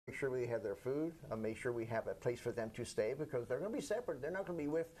sure we have their food, make sure we have a place for them to stay, because they're going to be separate. They're not going to be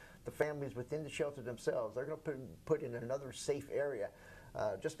with the families within the shelter themselves. They're going to put in another safe area.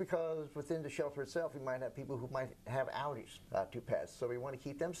 Just because within the shelter itself, you might have people who might have allergies to pets. So we want to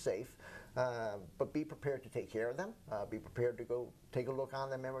keep them safe, but be prepared to take care of them. Be prepared to go take a look on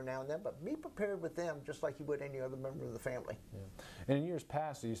them every now and then, but be prepared with them just like you would any other member of the family. Yeah. And in years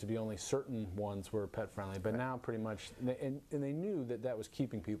past, it used to be only certain ones were pet friendly, but now pretty much, and they knew that that was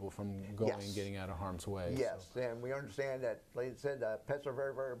keeping people from going and getting out of harm's way. Yes, so. And we understand that, like I said, pets are a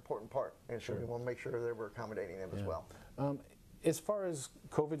very, very important part, and so we want to make sure that we're accommodating them as well. As far as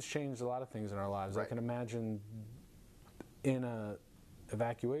COVID's changed a lot of things in our lives, I can imagine in a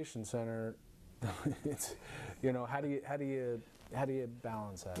evacuation center, it's, you know, how do you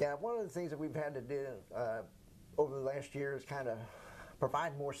balance that? Yeah, one of the things that we've had to do over the last year is kind of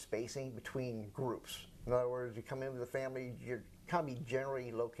provide more spacing between groups. In other words, you come in with a family, you're kind of be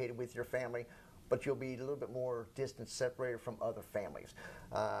generally located with your family, but you'll be a little bit more distance separated from other families.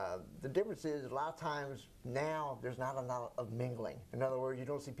 The difference is a lot of times now there's not a lot of mingling. In other words, you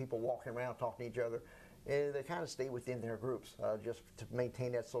don't see people walking around talking to each other. They kind of stay within their groups just to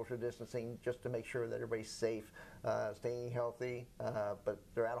maintain that social distancing, just to make sure that everybody's safe, staying healthy, but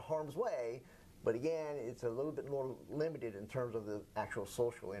they're out of harm's way. But again, it's a little bit more limited in terms of the actual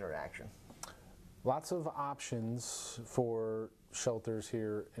social interaction. Lots of options for shelters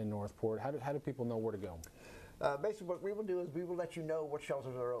here in Northport. How do people know where to go? Basically, what we will do is we will let you know what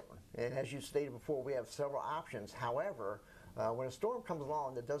shelters are open. And as you stated before, we have several options. However, when a storm comes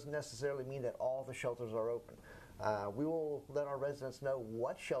along, that doesn't necessarily mean that all the shelters are open. We will let our residents know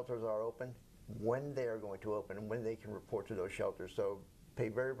what shelters are open, when they are going to open, and when they can report to those shelters. So pay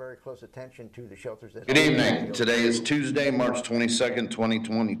very, very close attention to the shelters that Good evening. Today is Tuesday, March 22nd,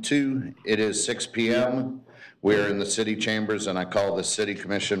 2022. It is 6 p.m. We are in the city chambers, and I call the City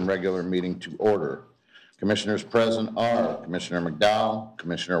Commission regular meeting to order. Commissioners present are Commissioner McDowell,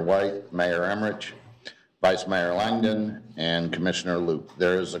 Commissioner White, Mayor Emmerich, Vice Mayor Langdon, and Commissioner Luke.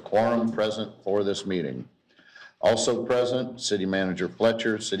 There is a quorum present for this meeting. Also present, City Manager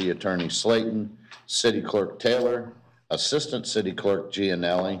Fletcher, City Attorney Slayton, City Clerk Taylor, Assistant City Clerk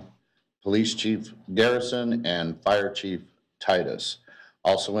Gianelli, Police Chief Garrison, and Fire Chief Titus.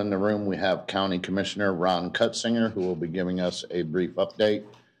 Also in the room, we have County Commissioner Ron Cutzinger, who will be giving us a brief update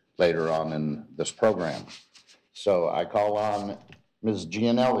later on in this program. So I call on Ms.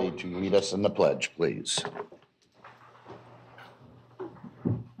 Gianelli to lead us in the pledge, please.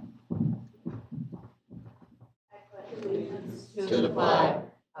 To the flag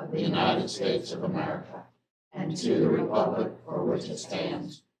of the United States of America, and to the republic for which it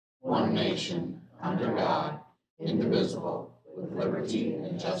stands, one nation, under God, indivisible, with liberty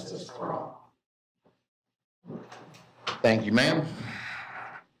and justice for all. Thank you, ma'am.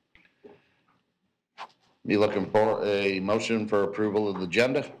 Be looking for a motion for approval of the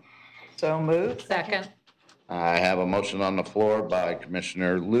agenda. So moved. Second. I have a motion on the floor by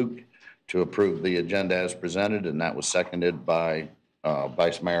Commissioner Luke to approve the agenda as presented, and that was seconded by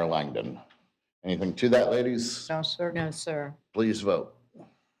Vice Mayor Langdon. Anything to that, ladies? No, sir. No, sir. Please vote.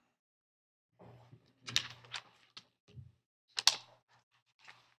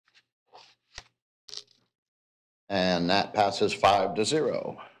 And that passes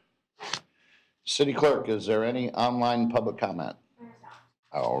 5-0. City Clerk, is there any online public comment?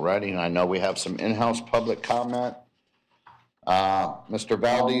 All righty, I know we have some in-house public comment. Mr.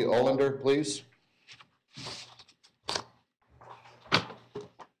 Valdi Olander, please.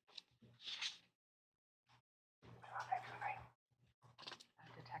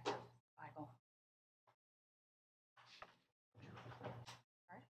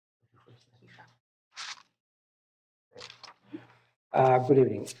 Good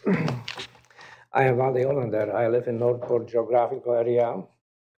evening. I am Valdi Olander. I live in Northport geographical area,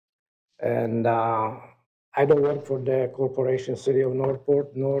 and I don't work for the corporation City of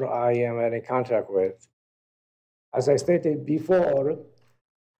Northport, nor I am in a contract with. As I stated before,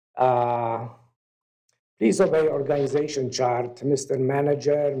 please obey organization chart, Mr.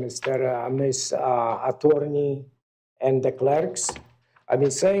 Manager, Miss Attorney, and the clerks. I've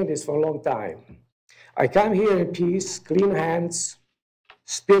been saying this for a long time. I come here in peace, clean hands,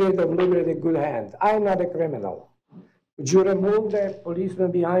 spirit of liberty, good hand. I am not a criminal. Would you remove the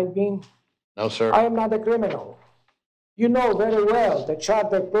policeman behind me? No, sir. I am not a criminal. You know very well the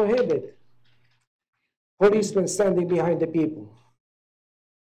charter prohibits policemen standing behind the people.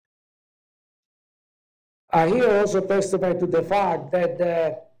 I here also testify to the fact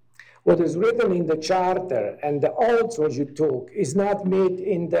that what is written in the charter and the oaths what you took is not made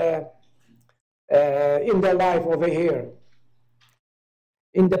in the life over here.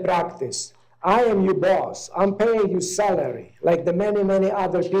 in the practice. I am your boss. I'm paying you salary like the many, many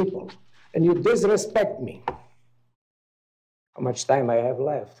other people, and you disrespect me. How much time I have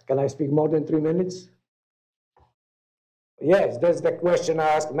left? Can I speak more than 3 minutes? Yes, that's the question I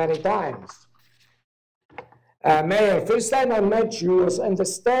asked many times. Mayor, first time I met you was on the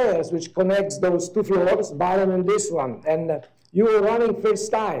stairs which connects those 2 floors, bottom and this one, and you were running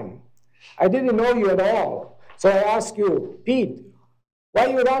first time. I didn't know you at all. So I asked you, Pete, why are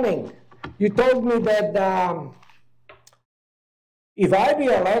you running? You told me that if I be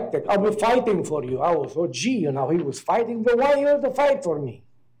elected, I'll be fighting for you. I was, oh gee, you know, he was fighting, but why you have to fight for me?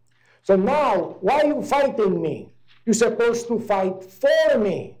 So now, why are you fighting me? You're supposed to fight for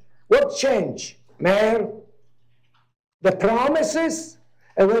me. What changed, Mayor? The promises,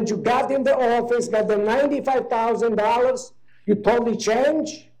 and when you got in the office, got the $95,000, you totally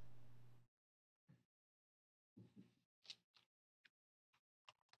changed?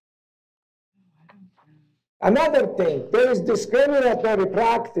 Another thing, there is discriminatory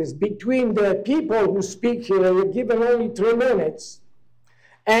practice between the people who speak here, you're given only 3 minutes,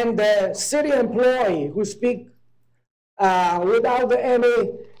 and the city employee who speak without any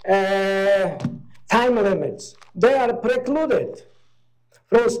time limits. They are precluded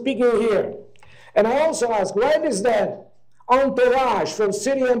from speaking here. And I also ask, why is the entourage from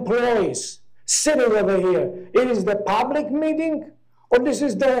city employees sitting over here? It is the public meeting, or this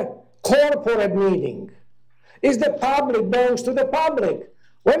is the corporate meeting? Is the public belongs to the public?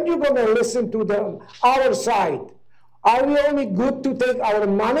 When you going to listen to our side? Are we only good to take our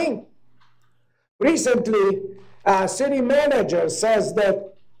money? Recently, city manager says that,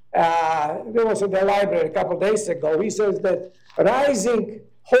 there was at the library a couple days ago, he says that rising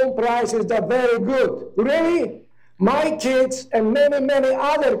home prices are very good. Really? My kids and many, many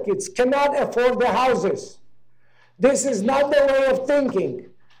other kids cannot afford the houses. This is not the way of thinking.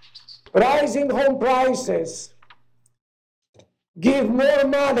 Rising home prices give more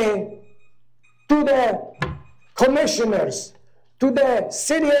money to the commissioners, to the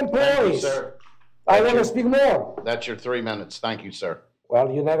city employees. Thank you, sir. I want to speak more. That's your 3 minutes. Thank you, sir. Well,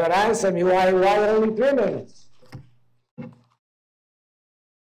 you never answer me. Why only 3 minutes?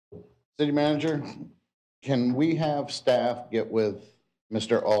 City manager, can we have staff get with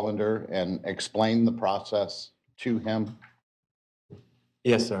Mr. Allender and explain the process to him?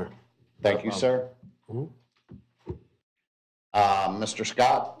 Yes, sir. Thank you, sir. Mr.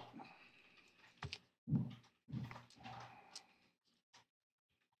 Scott?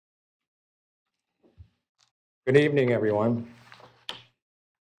 Good evening, everyone.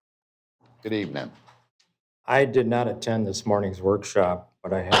 Good evening. I did not attend this morning's workshop,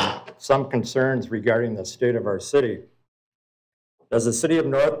 but I have some concerns regarding the state of our city. Does the city of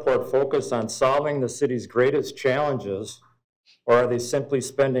Northport focus on solving the city's greatest challenges, or are they simply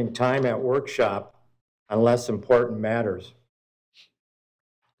spending time at workshop on less important matters?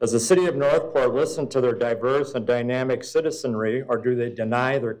 Does the city of Northport listen to their diverse and dynamic citizenry, or do they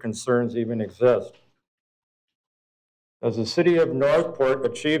deny their concerns even exist? Does the city of Northport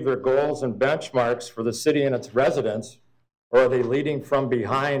achieve their goals and benchmarks for the city and its residents, or are they leading from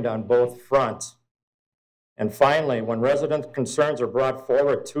behind on both fronts? And finally, when resident concerns are brought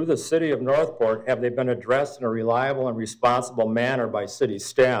forward to the city of Northport, have they been addressed in a reliable and responsible manner by city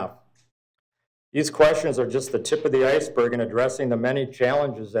staff? These questions are just the tip of the iceberg in addressing the many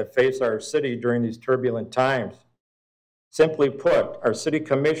challenges that face our city during these turbulent times. Simply put, our city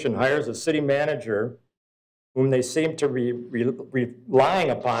commission hires a city manager whom they seem to be relying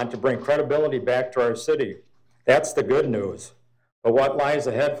upon to bring credibility back to our city. That's the good news. But what lies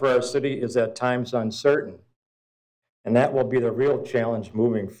ahead for our city is at times uncertain. And that will be the real challenge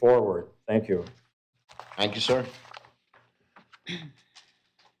moving forward. Thank you. Thank you, sir.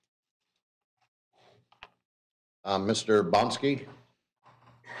 Mr. Bonsky?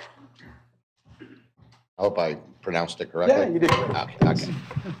 I hope I pronounced it correctly. Yeah, you did. Okay.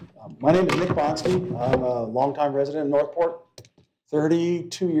 My name is Nick Bonsky. I'm a longtime resident of Northport.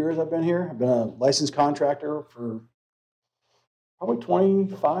 32 years I've been here. I've been a licensed contractor for probably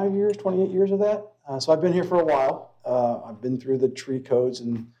 25 years, 28 years of that. So I've been here for a while. I've been through the tree codes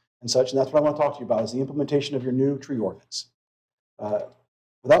and such, and that's what I want to talk to you about is the implementation of your new tree ordinance.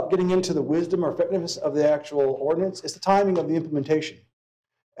 Without getting into the wisdom or effectiveness of the actual ordinance, it's the timing of the implementation.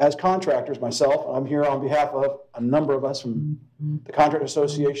 As contractors, myself, I'm here on behalf of a number of us from the Contractor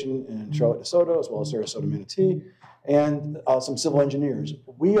Association in Charlotte DeSoto, as well as Sarasota Manatee, and some civil engineers.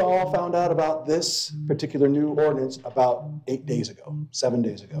 We all found out about this particular new ordinance about 8 days ago, 7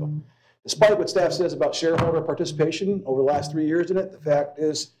 days ago. Despite what staff says about shareholder participation over the last 3 years in it, the fact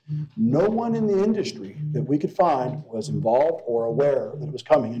is no one in the industry that we could find was involved or aware that it was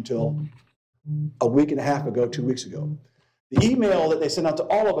coming until a week and a half ago, 2 weeks ago. The email that they sent out to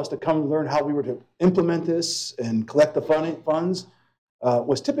all of us to come learn how we were to implement this and collect the funds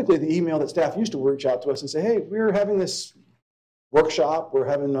was typically the email that staff used to reach out to us and say, hey, we're having this workshop, we're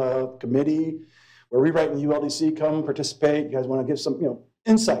having a committee, we're rewriting the ULDC, come participate, you guys want to give some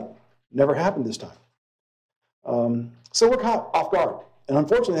insight. Never happened this time. So we're caught off guard. And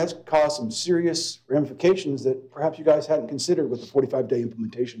unfortunately, that's caused some serious ramifications that perhaps you guys hadn't considered with the 45-day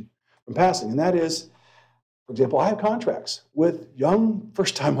implementation from passing. And that is, for example, I have contracts with young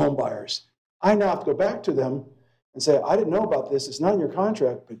first-time home buyers. I now have to go back to them and say, I didn't know about this. It's not in your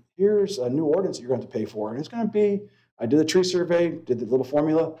contract, but here's a new ordinance that you're going to pay for. And it's going to be, I did a tree survey, did the little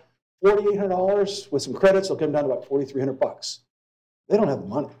formula, $4,800 with some credits, it'll come down to about $4,300. They don't have the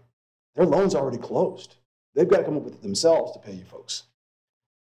money. Their loan's already closed. They've got to come up with it themselves to pay you folks.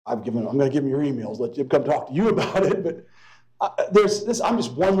 I'm going to give them your emails, let Jim come talk to you about it. But I'm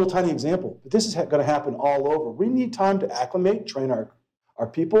just one little tiny example. But this is going to happen all over. We need time to acclimate, train our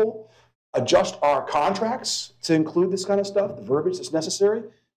people, adjust our contracts to include this kind of stuff, the verbiage that's necessary.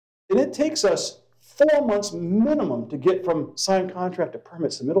 And it takes us 4 months minimum to get from signed contract to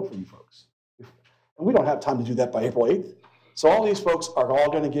permit submittal for you folks. And we don't have time to do that by April 8th. So all these folks are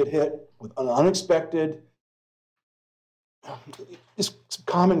all going to get hit with an unexpected, just some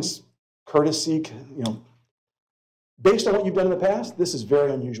common courtesy, based on what you've done in the past, this is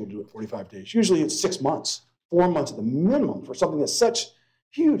very unusual to do it 45 days. Usually it's 6 months, 4 months at the minimum for something that's such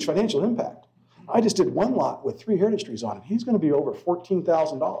huge financial impact. I just did one lot with 3 heritage trees on it. He's going to be over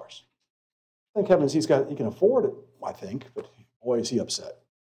 $14,000. Thank heavens he can afford it, I think, but boy, is he upset.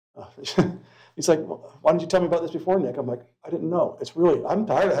 He's like, well, why didn't you tell me about this before, Nick? I'm like, I didn't know. I'm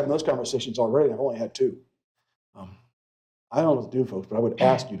tired of having those conversations already. I've only had 2. I don't know what to do, folks, but I would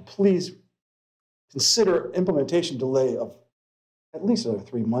ask you to please consider implementation delay of at least another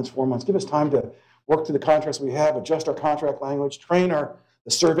 3 months, 4 months. Give us time to work through the contracts we have, adjust our contract language, train the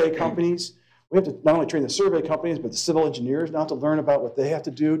survey companies. We have to not only train the survey companies, but the civil engineers now to learn about what they have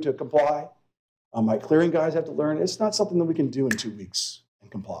to do to comply. My clearing guys have to learn. It's not something that we can do in 2 weeks and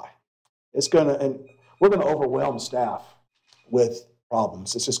comply. And we're going to overwhelm staff with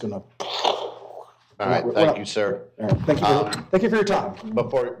problems. It's just going to. All right, thank you, sir. Thank you for your time.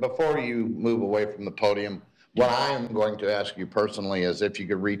 Before you move away from the podium, what I am going to ask you personally is if you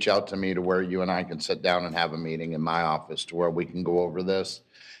could reach out to me to where you and I can sit down and have a meeting in my office to where we can go over this.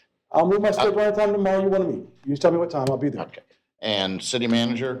 I'll move my schedule anytime tomorrow you want to meet. You just tell me what time, I'll be there. Okay. And city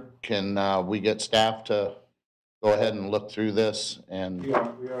manager, can we get staff to go ahead and look through this? And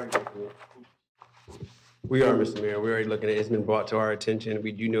We are Mr. Mayor. We're already looking at it. It's been brought to our attention.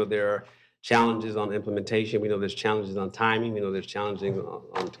 We do know there are challenges on implementation. We know there's challenges on timing. We know there's challenges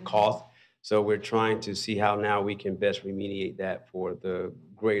on cost. So we're trying to see how now we can best remediate that for the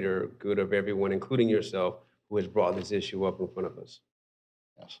greater good of everyone, including yourself, who has brought this issue up in front of us.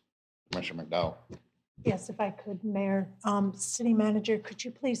 yes, Commissioner McDowell. Yes, if I could, Mayor. City Manager, could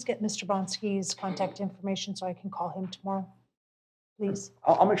you please get Mr. Bonsky's contact information so I can call him tomorrow, please?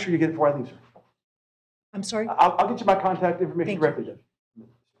 I'll make sure you get it before I leave, sir. I'm sorry? I'll get you my contact information directly, then.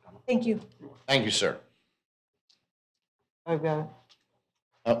 Thank you. Thank you, sir. I've got it.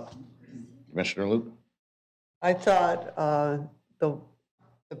 Oh, Commissioner Luke? I thought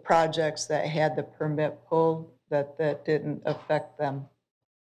the projects that had the permit pulled, that didn't affect them.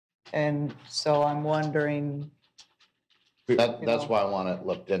 And so I'm wondering. That's why I want it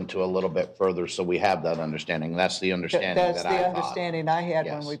looked into a little bit further so we have that understanding. That's the understanding that I That's thought. the understanding I had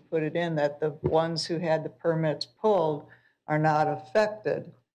when Yes. we put it in, that the ones who had the permits pulled are not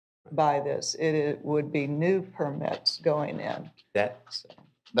affected by this. It would be new permits going in.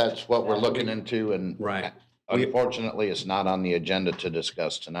 That's what we're looking into, and Right. unfortunately, it's not on the agenda to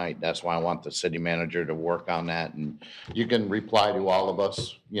discuss tonight. That's why I want the city manager to work on that, and you can reply to all of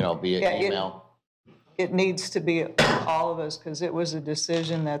us, via Yeah, email. It needs to be all of us, because it was a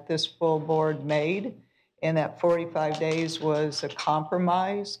decision that this full board made, and that 45 days was a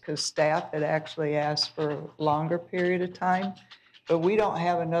compromise, because staff had actually asked for a longer period of time. But we don't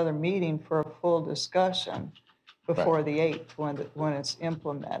have another meeting for a full discussion before the 8th when it's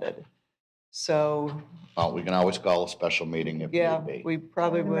implemented. So, Well, we can always call a special meeting if yeah, need be. we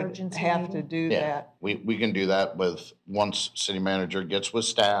probably An would emergency have to meeting. do Yeah, that. we can do that once city manager gets with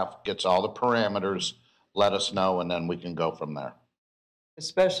staff, gets all the parameters, let us know, and then we can go from there.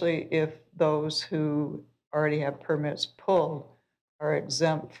 Especially if those who already have permits pulled are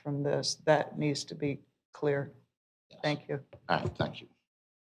exempt from this. That needs to be clear. Thank you. All right, thank you.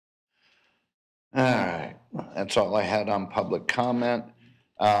 All right, that's all I had on public comment.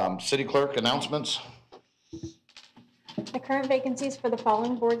 City clerk announcements? The current vacancies for the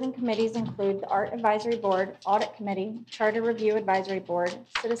following boards and committees include the Art Advisory Board, Audit Committee, Charter Review Advisory Board,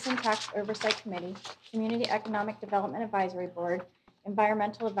 Citizen Tax Oversight Committee, Community Economic Development Advisory Board,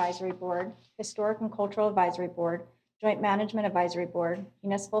 Environmental Advisory Board, Historic and Cultural Advisory Board, Joint Management Advisory Board,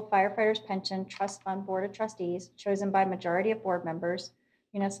 Municipal Firefighters Pension Trust Fund Board of Trustees, chosen by majority of board members,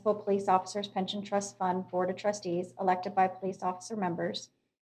 Municipal Police Officers Pension Trust Fund Board of Trustees, elected by police officer members,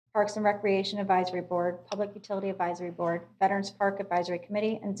 Parks and Recreation Advisory Board, Public Utility Advisory Board, Veterans Park Advisory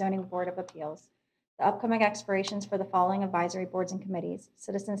Committee, and Zoning Board of Appeals. The upcoming expirations for the following advisory boards and committees: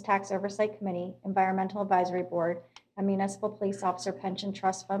 Citizens Tax Oversight Committee, Environmental Advisory Board, and Municipal Police Officer Pension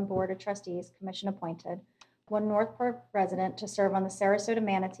Trust Fund Board of Trustees, commission appointed. One Northport resident to serve on the Sarasota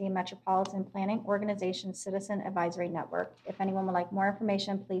Manatee Metropolitan Planning Organization Citizen Advisory Network. If anyone would like more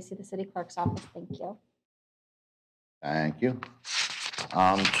information, please see the city clerk's office. Thank you. Thank you.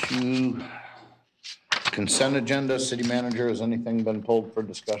 On to consent agenda. City manager, has anything been pulled for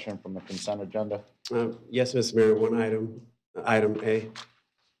discussion from the consent agenda? Yes, Mr. Mayor, one item A.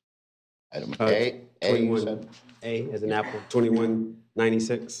 Item A, you said? A as an apple,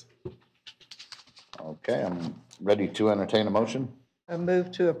 2196. Okay, I'm ready to entertain a motion. I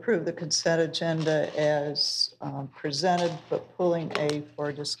move to approve the consent agenda as presented, but pulling A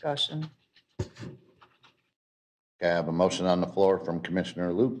for discussion. Okay, I have a motion on the floor from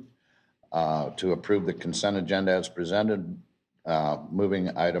Commissioner Luke to approve the consent agenda as presented,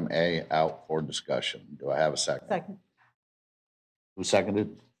 moving item A out for discussion. Do I have a second? Second. Who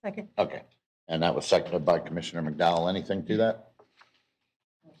seconded? Second. Okay, and that was seconded by Commissioner McDowell. Anything to that?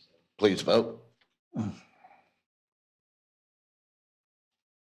 Please vote.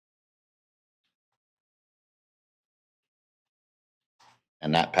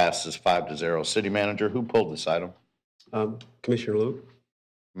 And that passes 5-0. City manager, who pulled this item? Commissioner Luke.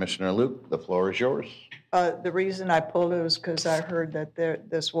 Commissioner Luke, the floor is yours. The reason I pulled it was because I heard that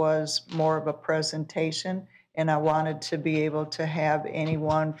this was more of a presentation, and I wanted to be able to have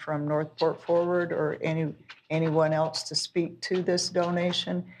anyone from Northport Forward or anyone else to speak to this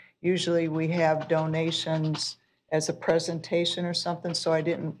donation. Usually we have donations as a presentation or something, so I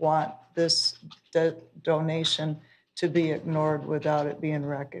didn't want this donation to be ignored without it being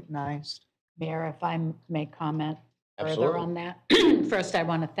recognized. Mayor, if I may comment further Absolutely. on that. First, I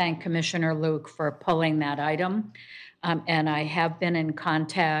want to thank Commissioner Luke for pulling that item. And I have been in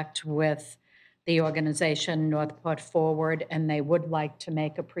contact with the organization Northport Forward, and they would like to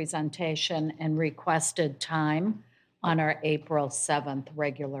make a presentation and requested time on our April 7th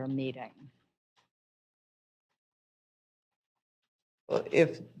regular meeting. Well,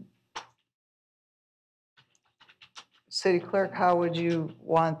 if City Clerk, how would you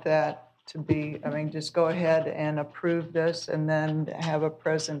want that to be? I mean, just go ahead and approve this and then have a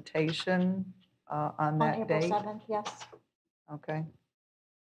presentation on On that April date? 7th, yes. Okay.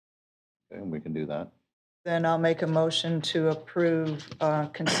 Okay, we can do that. Then I'll make a motion to approve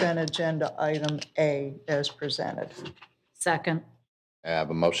consent agenda item A as presented. Second. I have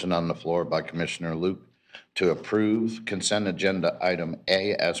a motion on the floor by Commissioner Luke to approve consent agenda item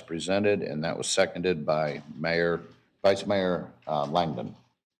A as presented, and that was seconded by Vice Mayor Langdon.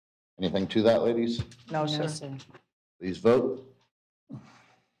 Anything to that, ladies? No, sir. Please vote.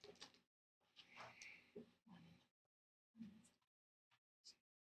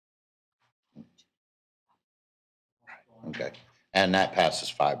 Okay, and that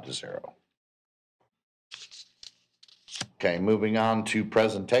passes 5-0. Okay, moving on to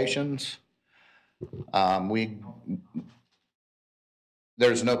presentations.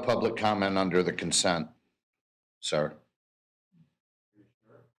 There's no public comment under the consent, sir.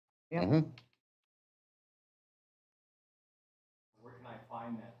 Yep. Mhm. Where can I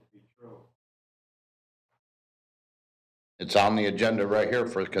find that to be true? It's on the agenda right here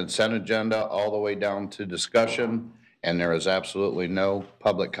for consent agenda, all the way down to discussion, and there is absolutely no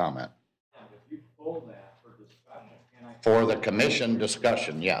public comment. And if you pull that for discussion, can I? For the commission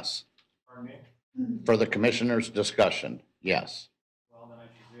discussion, yes. Pardon me? For the commissioner's discussion, yes. Well, then I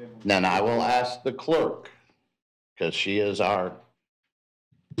should be able to. Then I will ask the clerk, because she is our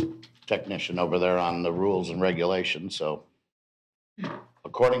technician over there on the rules and regulations, so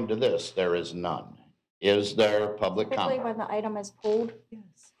according to this, there is none. Is there public Typically, comment? when the item is pulled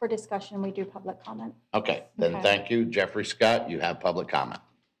for discussion, we do public comment. Okay, then Okay. thank you. Jeffrey Scott, you have public comment.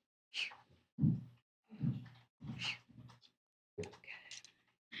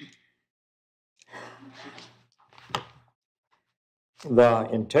 The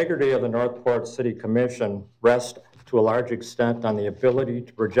integrity of the Northport City Commission rests to a large extent on the ability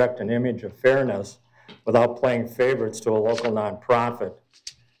to project an image of fairness without playing favorites to a local nonprofit.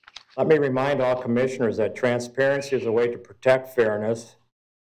 Let me remind all commissioners that transparency is a way to protect fairness,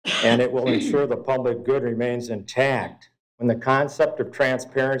 and it will ensure the public good remains intact. When the concept of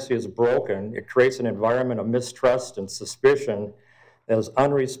transparency is broken, it creates an environment of mistrust and suspicion that is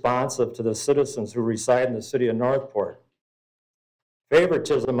unresponsive to the citizens who reside in the city of Northport.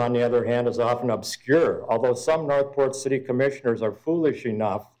 Favoritism, on the other hand, is often obscure, although some Northport City Commissioners are foolish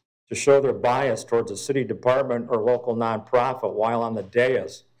enough to show their bias towards a city department or local nonprofit while on the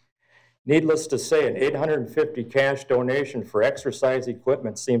dais. Needless to say, an $850 cash donation for exercise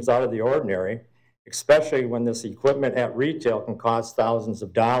equipment seems out of the ordinary, especially when this equipment at retail can cost thousands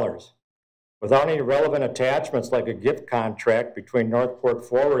of dollars. Without any relevant attachments like a gift contract between Northport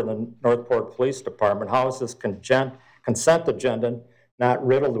Forward and the Northport Police Department, how is this consent agenda not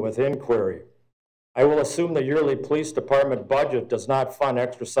riddled with inquiry? I will assume the yearly police department budget does not fund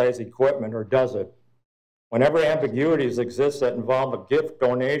exercise equipment, or does it? Whenever ambiguities exist that involve a gift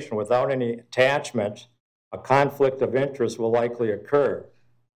donation without any attachment, a conflict of interest will likely occur.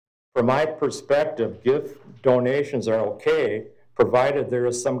 From my perspective, gift donations are okay, provided there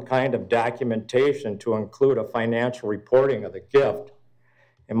is some kind of documentation to include a financial reporting of the gift.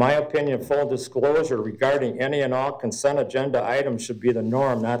 In my opinion, full disclosure regarding any and all consent agenda items should be the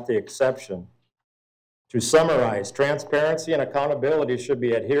norm, not the exception. To summarize, transparency and accountability should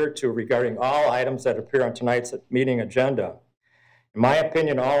be adhered to regarding all items that appear on tonight's meeting agenda. In my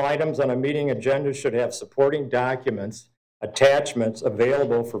opinion, all items on a meeting agenda should have supporting documents, attachments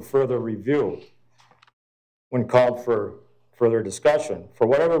available for further review when called for further discussion. For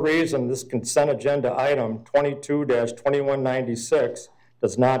whatever reason, this consent agenda item 22-2196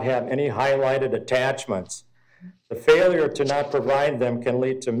 does not have any highlighted attachments. The failure to not provide them can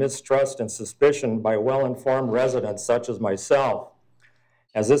lead to mistrust and suspicion by well-informed residents such as myself.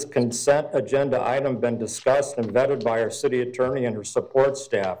 Has this consent agenda item been discussed and vetted by our city attorney and her support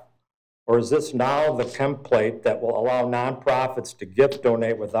staff? Or is this now the template that will allow nonprofits to gift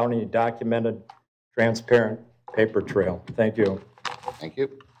donate without any documented, transparent paper trail? Thank you. Thank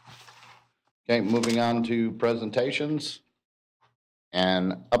you. Okay, moving on to presentations.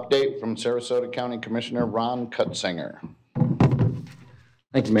 An update from Sarasota County Commissioner Ron Cutzinger.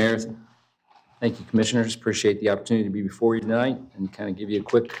 Thank you, Mayor. Thank you, Commissioners. Appreciate the opportunity to be before you tonight and kind of give you a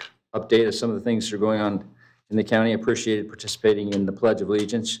quick update of some of the things that are going on in the county. I appreciated participating in the Pledge of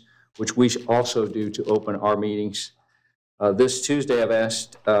Allegiance, which we also do to open our meetings. This Tuesday, I've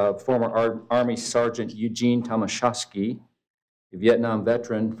asked former Army Sergeant Eugene Tomaszewski, a Vietnam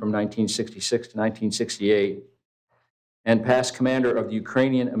veteran from 1966 to 1968, and past commander of the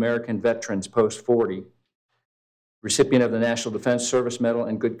Ukrainian American Veterans Post 40, recipient of the National Defense Service Medal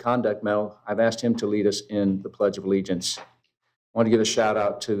and Good Conduct Medal. I've asked him to lead us in the Pledge of Allegiance. I want to give a shout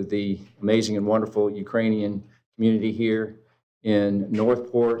out to the amazing and wonderful Ukrainian community here in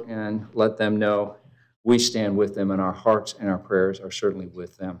Northport and let them know we stand with them, and our hearts and our prayers are certainly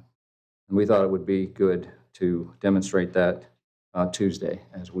with them. And we thought it would be good to demonstrate that Tuesday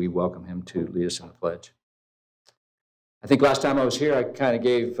as we welcome him to lead us in the pledge. I think last time I was here, I kind of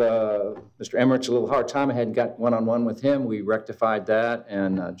gave Mr. Emmerich a little hard time. I hadn't got one-on-one with him. We rectified that,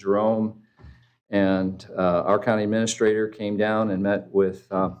 and Jerome and our county administrator came down and met with,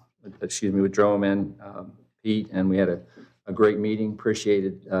 with Jerome and Pete, and we had a great meeting.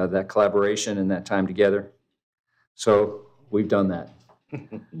 Appreciated that collaboration and that time together. So we've done that.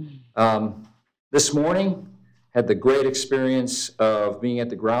 This morning, had the great experience of being at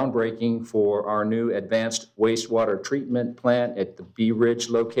the groundbreaking for our new advanced wastewater treatment plant at the Bee Ridge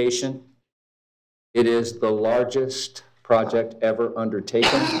location. It is the largest project ever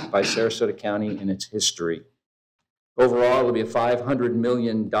undertaken by Sarasota County in its history. Overall, it'll be a $500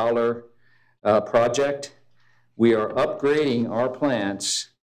 million project. We are upgrading our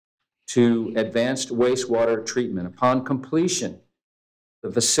plants to advanced wastewater treatment. Upon completion,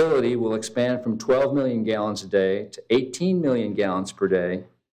 the facility will expand from 12 million gallons a day to 18 million gallons per day,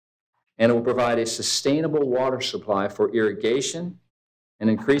 and it will provide a sustainable water supply for irrigation and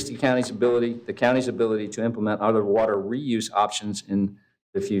increase the county's ability to implement other water reuse options in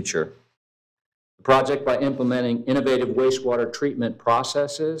the future. The project, by implementing innovative wastewater treatment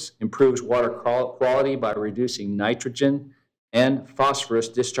processes, improves water quality by reducing nitrogen and phosphorus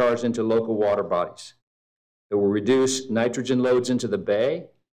discharged into local water bodies. It will reduce nitrogen loads into the bay,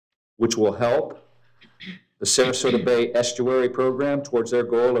 which will help the Sarasota Bay Estuary Program towards their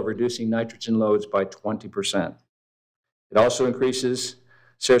goal of reducing nitrogen loads by 20%. It also increases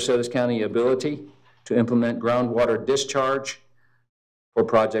Sarasota County's ability to implement groundwater discharge for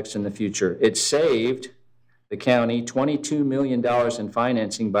projects in the future. It saved the county $22 million in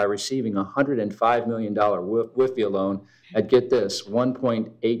financing by receiving a $105 million WIFIA loan at, get this,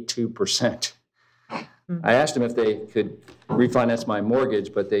 1.82%. I asked them if they could refinance my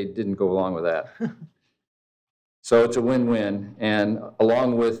mortgage, but they didn't go along with that. So it's a win-win, and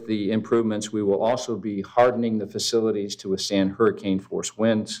along with the improvements, we will also be hardening the facilities to withstand hurricane-force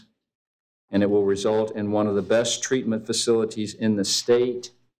winds, and it will result in one of the best treatment facilities in the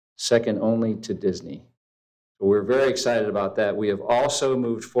state, second only to Disney. So we're very excited about that. We have also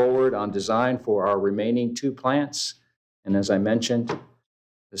moved forward on design for our remaining 2 plants, and as I mentioned,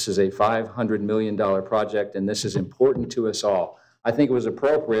 this is a $500 million project, and this is important to us all. I think it was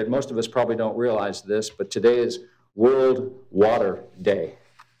appropriate. Most of us probably don't realize this, but today is World Water Day.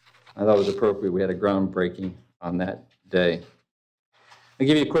 I thought it was appropriate. We had a groundbreaking on that day. I'll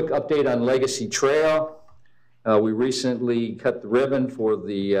give you a quick update on Legacy Trail. We recently cut the ribbon for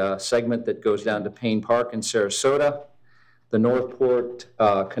the segment that goes down to Payne Park in Sarasota. The Northport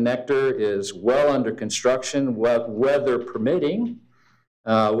connector is well under construction, weather permitting.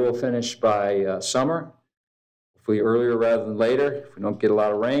 We'll finish by summer, hopefully earlier rather than later, if we don't get a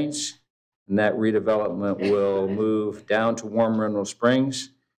lot of rains. And that redevelopment will move down to Warm Mineral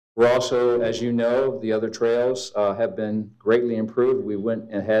Springs. We're also, as you know, the other trails have been greatly improved. We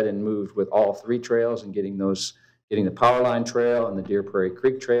went ahead and moved with all 3 trails and getting the Power Line Trail and the Deer Prairie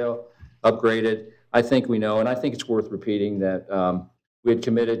Creek Trail upgraded. I think we know, and I think it's worth repeating, that we had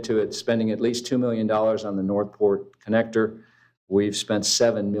committed to it spending at least $2 million on the Northport connector. We've spent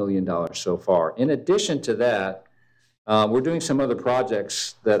 $7 million so far. In addition to that, we're doing some other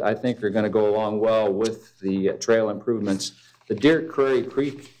projects that I think are going to go along well with the trail improvements. The Deer Prairie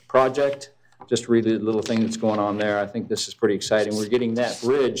Creek project, just read the little thing that's going on there. I think this is pretty exciting. We're getting that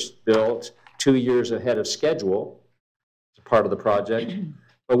bridge built 2 years ahead of schedule as a part of the project.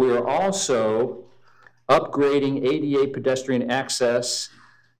 But we are also upgrading ADA pedestrian access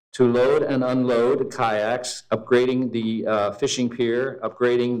to load and unload kayaks, upgrading the fishing pier,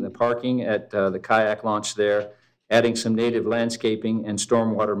 upgrading the parking at the kayak launch there, adding some native landscaping and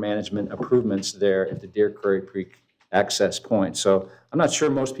stormwater management improvements there at the Deer Prairie Creek access point. So I'm not sure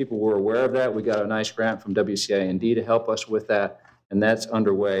most people were aware of that. We got a nice grant from WCIND to help us with that, and that's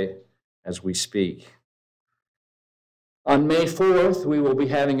underway as we speak. On May 4th, we will be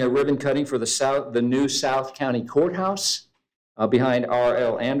having a ribbon cutting for the new South County Courthouse behind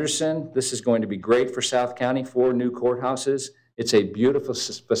R.L. Anderson. This is going to be great for South County, 4 new courthouses. It's a beautiful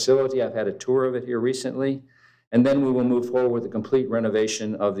facility. I've had a tour of it here recently. And then we will move forward with the complete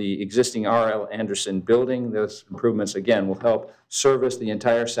renovation of the existing R.L. Anderson building. Those improvements, again, will help service the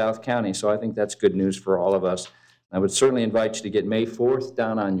entire South County. So I think that's good news for all of us. I would certainly invite you to get May 4th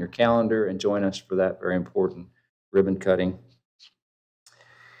down on your calendar and join us for that very important ribbon cutting.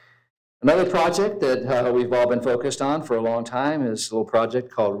 Another project that we've all been focused on for a long time is a little project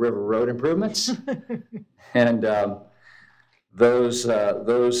called River Road Improvements. And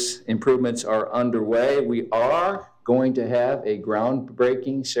those improvements are underway. We are going to have a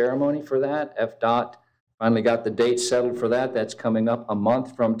groundbreaking ceremony for that. FDOT finally got the date settled for that. That's coming up a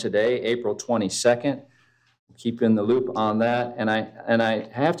month from today, April 22nd. Keep in the loop on that. And I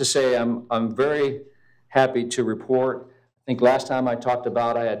have to say I'm very happy to report. I think last time I talked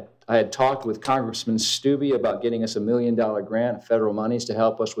about I had talked with Congressman Stubbe about getting us $1 million grant of federal monies to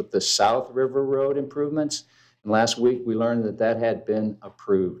help us with the South River Road improvements. And last week we learned that that had been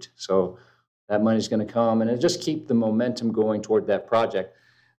approved. So that money is going to come, and it'll just keep the momentum going toward that project.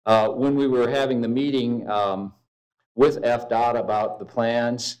 When we were having the meeting with FDOT about the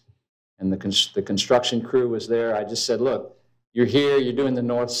plans, and the construction crew was there, I just said, look, you're here, you're doing the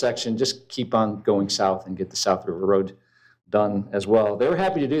north section, just keep on going south and get the South River Road done as well. They were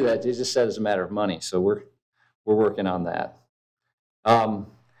happy to do that. They just said it's a matter of money. So we're working on that. And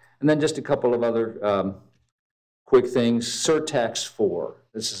then just a couple of other quick things. Surtax 4.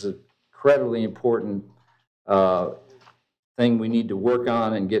 This is an incredibly important thing we need to work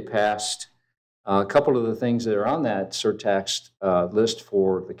on and get past. A couple of the things that are on that surtax list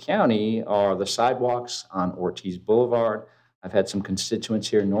for the county are the sidewalks on Ortiz Boulevard. I've had some constituents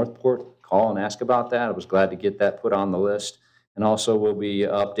here in Northport call and ask about that. I was glad to get that put on the list. And also we'll be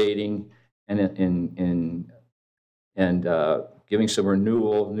updating and giving some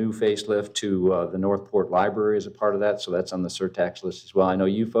renewal, new facelift to the Northport Library as a part of that. So that's on the surtax list as well. I know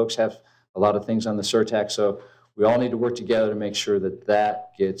you folks have a lot of things on the surtax, so we all need to work together to make sure that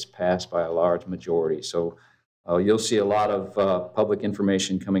that gets passed by a large majority. So you'll see a lot of public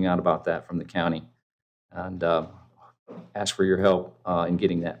information coming out about that from the county, and ask for your help in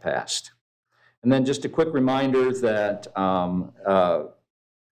getting that passed. And then just a quick reminder that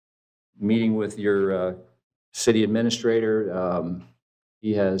meeting with your city administrator.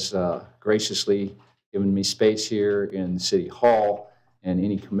 He has graciously given me space here in City Hall, and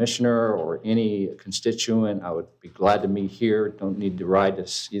any commissioner or any constituent, I would be glad to meet here. Don't need to ride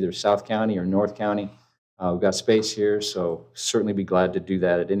to either South County or North County. We've got space here, so certainly be glad to do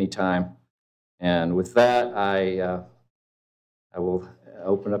that at any time. And with that, I will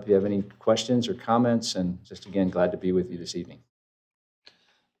open up if you have any questions or comments, and just again, glad to be with you this evening.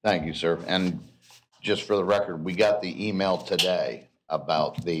 Thank you, sir. And just for the record, we got the email today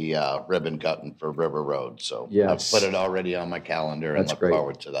about the ribbon cutting for River Road. So yes. I've put it already on my calendar and That's look great.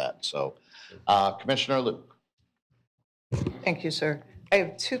 forward to that. So Commissioner Luke. Thank you, sir. I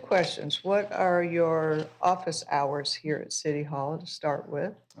have two questions. What are your office hours here at City Hall to start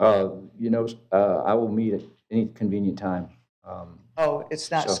with? I will meet at any convenient time. Oh,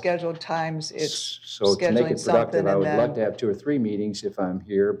 it's not so- scheduled times, it's So to make scheduling it something productive, I and would like to then, have 2 or 3 meetings if I'm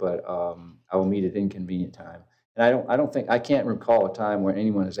here, but I will meet at inconvenient time. And I can't recall a time where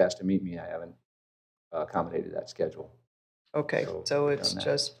anyone has asked to meet me, I haven't accommodated that schedule. okay, so we've it's done that.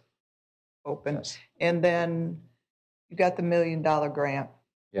 just open. Yes. And then you got the $1 million grant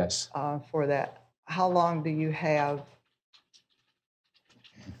Yes. for that. How long do you have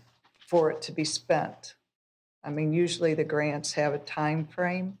for it to be spent? I mean, usually the grants have a time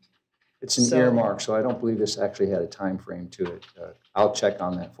frame. It's an So- earmark, so I don't believe this actually had a time frame to it. I'll check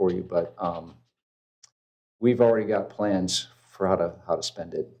on that for you, but we've already got plans for how to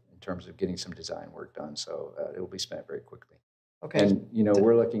spend it in terms of getting some design work done, so it will be spent very quickly. Okay, And,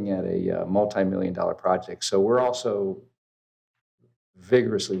 we're looking at a multi-million-dollar project, so we're also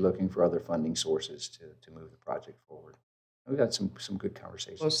vigorously looking for other funding sources to move the project forward. We've had some good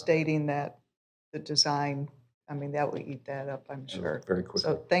conversations. so on that. stating that the design, I mean, that would eat that up, I'm sure. Very quickly.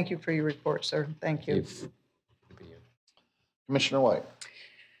 So thank you for your report, sir. Thank you. Good to be you. Commissioner White.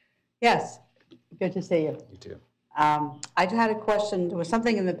 Yes, good to see you. You too. I had a question. There was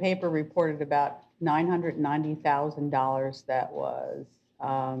something in the paper reported about $990,000 that was,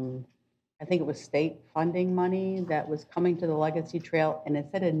 I think it was state funding money that was coming to the Legacy Trail, and it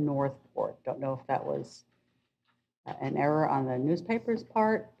said in Northport. Don't know if that was an error on the newspaper's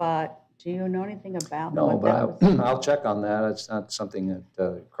part, but do you know anything about No, what that but was? I'll check on that. It's not something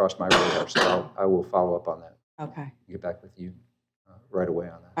that crossed my radar, so I will follow up on that. Okay. Get back with you right away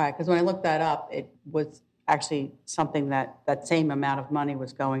on that. All right, because when I looked that up, it was actually something that same amount of money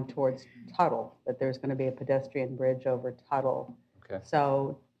was going towards Tuttle, that there's going to be a pedestrian bridge over Tuttle. Okay.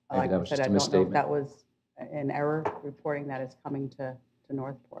 So, Maybe like that I was said, just I a don't know if misstatement. that was an error reporting that it's coming to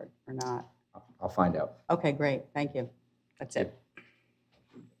Northport or not. I'll find out. Okay, great, thank you. That's it.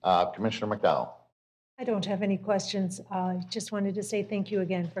 Commissioner McDowell. I don't have any questions. Just wanted to say thank you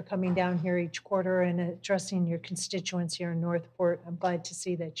again for coming down here each quarter and addressing your constituents here in Northport. I'm glad to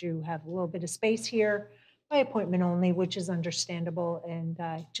see that you have a little bit of space here by appointment only, which is understandable. And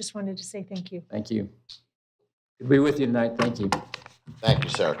I just wanted to say thank you. Thank you. Good to be with you tonight. Thank you. Thank you,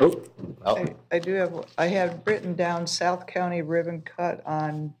 sir. Oh, I had written down South County ribbon cut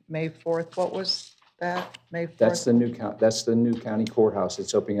on May 4th. What was that, May 4th? that's the new county courthouse.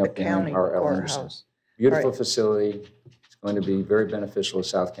 It's opening up The behind county our Elders. courthouse. Beautiful Right. facility. It's going to be very beneficial to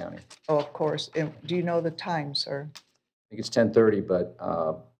South County. Oh, of course. And do you know the time, sir? I think it's 10:30, but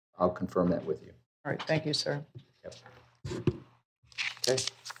I'll confirm that with you. All right, thank you, sir. Yep. Okay.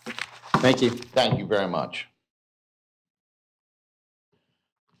 Thank you. Thank you very much.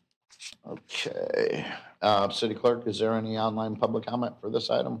 Okay. City Clerk, is there any online public comment for this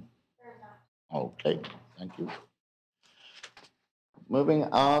item? Okay, thank you. Moving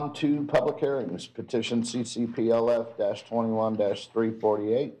on to public hearings, petition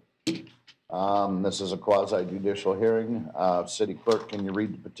CCPLF-21-348. This is a quasi judicial hearing. City Clerk, can you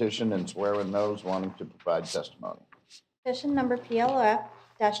read the petition and swear in those wanting to provide testimony? Petition number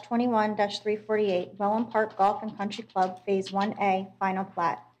PLF-21-348, Welland Park Golf and Country Club, Phase 1A, final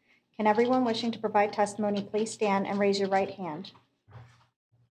plat. Can everyone wishing to provide testimony please stand and raise your right hand?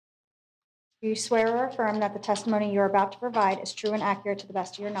 Do you swear or affirm that the testimony you are about to provide is true and accurate to the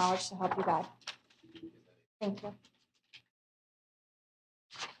best of your knowledge, so help you God? Thank you.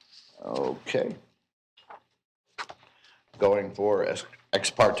 Okay. Going for ex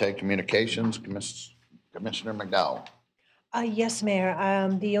parte communications, Commissioner McDowell. Yes, Mayor.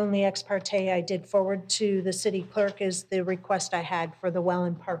 The only ex parte I did forward to the city clerk is the request I had for the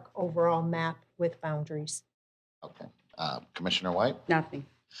Welland Park overall map with boundaries. Okay. Commissioner White? Nothing.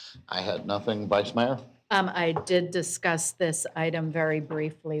 I had nothing. Vice Mayor? I did discuss this item very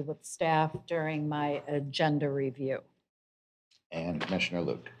briefly with staff during my agenda review. And Commissioner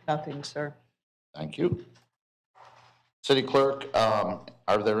Luke? Nothing, sir. Thank you. City Clerk, are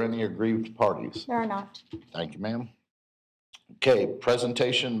there any aggrieved parties? There are not. Thank you, ma'am. Okay,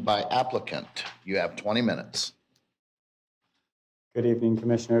 presentation by applicant. You have 20 minutes. Good evening,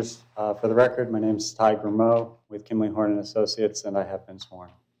 Commissioners. For the record, my name is Ty Grimeau with Kimley Horn & Associates, and I have been sworn.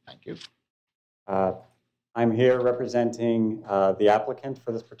 Thank you. I'm here representing the applicant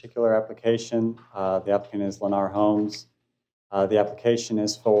for this particular application. The applicant is Lennar Homes. The application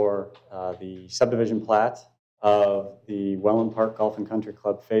is for the subdivision plat of the Welland Park Golf and Country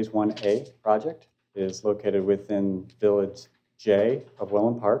Club Phase 1A project. It is located within Village J of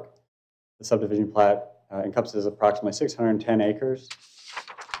Welland Park. The subdivision plat encompasses approximately 610 acres,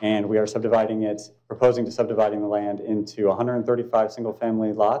 and we are proposing to subdividing the land into 135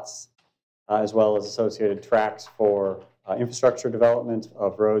 single-family lots, as well as associated tracts for infrastructure development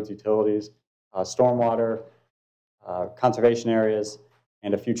of roads, utilities, stormwater, conservation areas,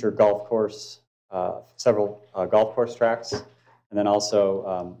 and a future golf course, several golf course tracts. And then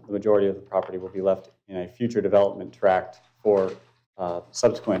also the majority of the property will be left in a future development tract for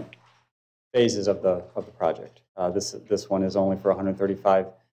subsequent phases of the project. This one is only for 135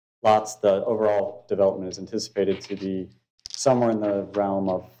 lots. The overall development is anticipated to be somewhere in the realm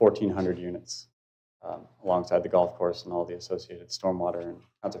of 1,400 units, alongside the golf course and all the associated stormwater and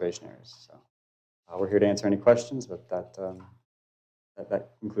conservation areas. So we're here to answer any questions, but that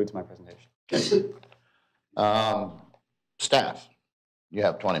concludes my presentation. Okay. Staff, you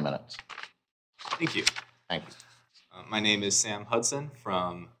have 20 minutes. Thank you. Thank you. My name is Sam Hudson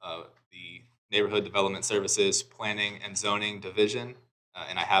from the Neighborhood Development Services Planning and Zoning Division,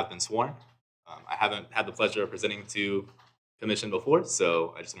 and I have been sworn. I haven't had the pleasure of presenting to Commission before,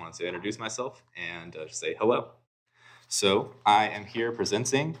 so I just wanted to introduce myself and say hello. So I am here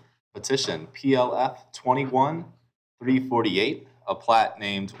presenting petition PLF 21-348, a plat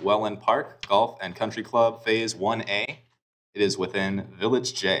named Welland Park Golf and Country Club Phase 1A. It is within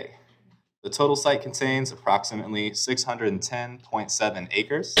Village J. The total site contains approximately 610.7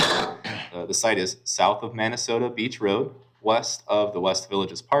 acres. The site is south of Minnesota Beach Road, west of the West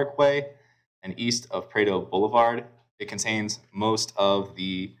Villages Parkway, and east of Prado Boulevard. It contains most of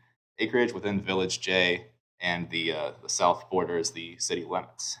the acreage within Village J, and the south borders the city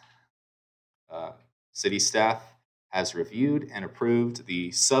limits. City staff has reviewed and approved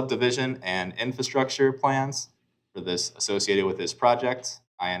the subdivision and infrastructure plans for this associated with this project,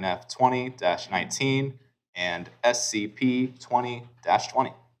 INF 20-19 and SCP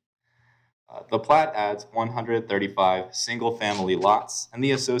 20-20. The plat adds 135 single-family lots and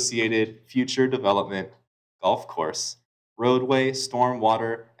the associated future development golf course, roadway,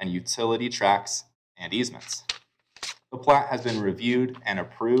 stormwater, and utility tracts and easements. The plat has been reviewed and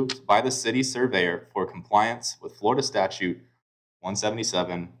approved by the city surveyor for compliance with Florida Statute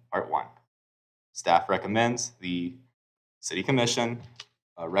 177, Part 1. Staff recommends the City Commission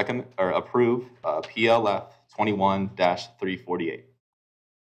approve PLF 21-348.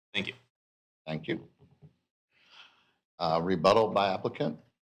 Thank you. Thank you. Rebuttal by applicant?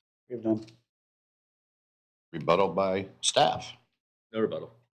 We have none. Rebuttal by staff? No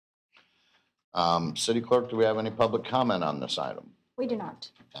rebuttal. City Clerk, do we have any public comment on this item? We do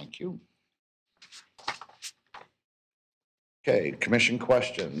not. Thank you. Okay, commission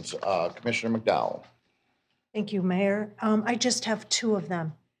questions. Commissioner McDowell. Thank you, Mayor. I just have two of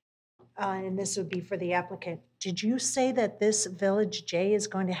them, and this would be for the applicant. Did you say that this Village J is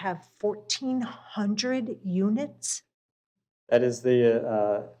going to have 1,400 units? That is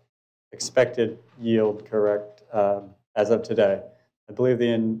the expected yield, correct, as of today. I believe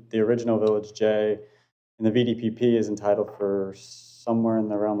the original Village J in the VDPP is entitled for somewhere in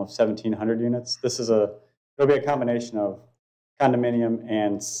the realm of 1,700 units. It'll be a combination of condominium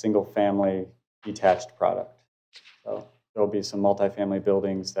and single-family detached product. So there'll be some multifamily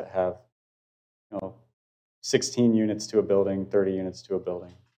buildings that have, 16 units to a building, 30 units to a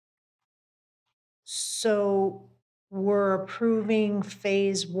building. So we're approving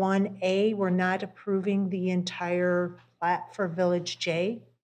Phase 1A. We're not approving the entire plat for Village J?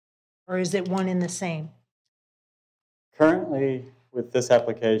 Or is it one and the same? Currently, with this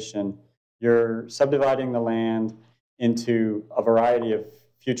application, you're subdividing the land into a variety of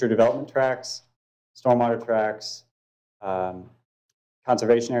future development tracts, stormwater tracts,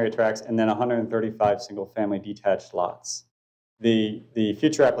 conservation area tracts, and then 135 single-family detached lots. The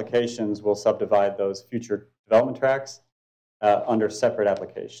future applications will subdivide those future development tracts under separate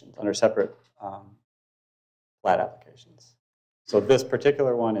applications, under separate plat applications. So this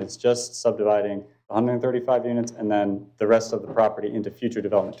particular one is just subdividing 135 units and then the rest of the property into future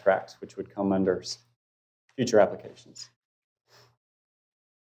development tracts, which would come under future applications.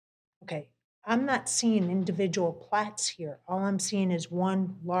 Okay. I'm not seeing individual plats here. All I'm seeing is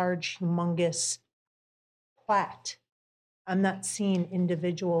one large, humongous plat. I'm not seeing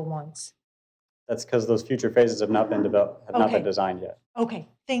individual ones. That's because those future phases have not been developed, have not been Okay. designed yet. Okay,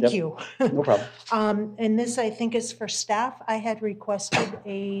 thank Yep. you. No problem. And this, I think, is for staff. I had requested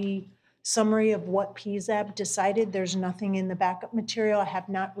a summary of what PZAB decided. There's nothing in the backup material. I have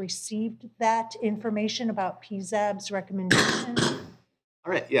not received that information about PZAB's recommendation.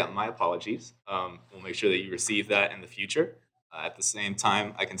 All right, yeah, my apologies. We'll make sure that you receive that in the future. At the same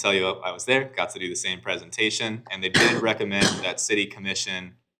time, I can tell you I was there, got to do the same presentation, and they did recommend that City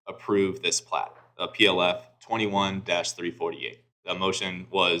Commission approve this plat, PLF 21-348. The motion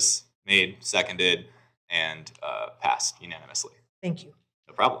was made, seconded, and passed unanimously. Thank you.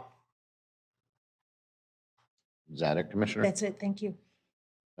 No problem. Is that it, Commissioner? That's it, thank you.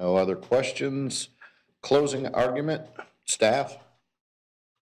 No other questions? Closing argument, staff?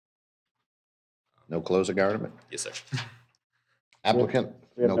 No closing argument? Yes, sir. Applicant?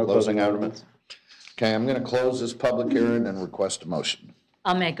 We have no closing argument? Okay, I'm going to close this public hearing and request a motion.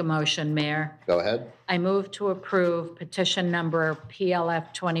 I'll make a motion, Mayor. Go ahead. I move to approve petition number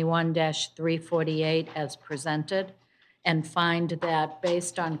PLF 21-348 as presented and find that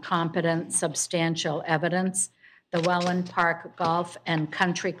based on competent substantial evidence, the Welland Park Golf and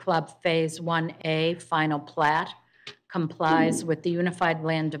Country Club Phase 1A final plat complies with the Unified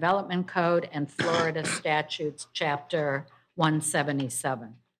Land Development Code and Florida Statutes Chapter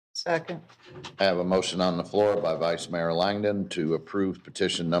 177. Second. I have a motion on the floor by Vice Mayor Langdon to approve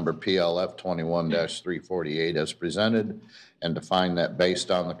petition number PLF 21-348 as presented and to find that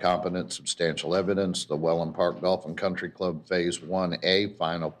based on the competent substantial evidence, the Welland Park Golf and Country Club Phase 1A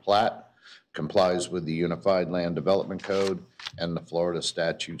final plat complies with the Unified Land Development Code and the Florida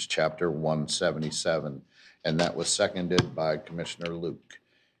Statutes Chapter 177. And that was seconded by Commissioner Luke.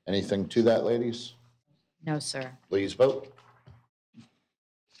 Anything to that, ladies? No, sir. Please vote.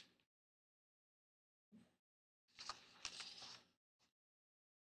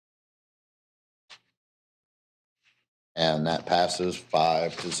 And that passes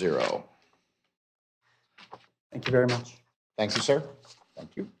 5-0. Thank you very much. Thank you, sir.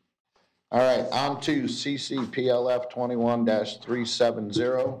 Thank you. All right, on to CCPLF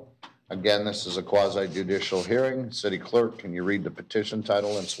 21-370. Again, this is a quasi-judicial hearing. City Clerk, can you read the petition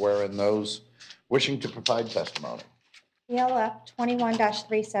title and swear in those wishing to provide testimony? PLF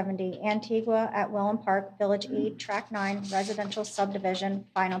 21-370, Antigua at Welland Park, Village E, Track 9, Residential Subdivision,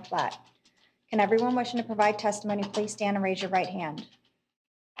 Final Plat. Can everyone wishing to provide testimony please stand and raise your right hand?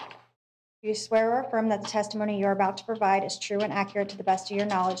 Do you swear or affirm that the testimony you're about to provide is true and accurate to the best of your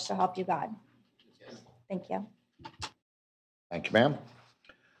knowledge, so help you God? Yes. Thank you. Thank you, ma'am.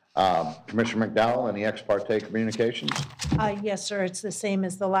 Commissioner McDowell, any ex parte communications? Yes, sir, it's the same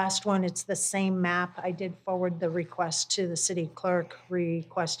as the last one. It's the same map. I did forward the request to the city clerk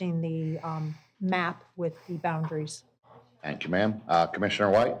requesting the map with the boundaries. Thank you, ma'am.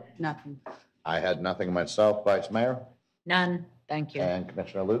 Commissioner White? Nothing. I had nothing myself. Vice Mayor? None. Thank you. And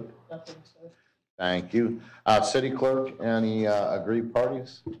Commissioner Luke? Nothing, sir. Thank you. City Clerk, any agreed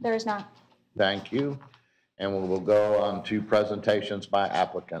parties? There is not. Thank you. And we will go on to presentations by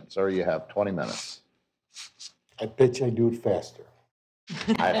applicants. Sir, you have 20 minutes. I bet you I do it faster.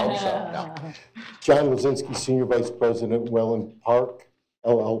 I hope so. No. John Lozinski, Senior Vice President, Welland Park,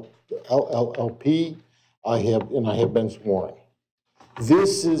 LLP. I have been sworn.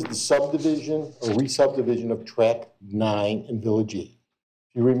 This is the subdivision or re-subdivision of Track 9 in Village E.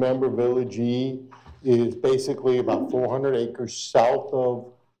 If you remember, Village E is basically about 400 acres south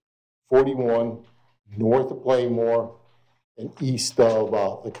of 41, north of Playmore, and east of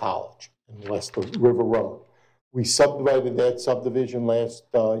the college and west of River Road. We subdivided that subdivision last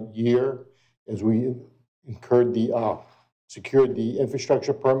year as we secured the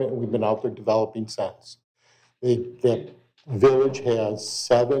infrastructure permit, and we've been out there developing since. That village has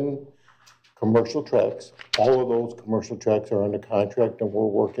 7 commercial tracks. All of those commercial tracks are under contract, and we're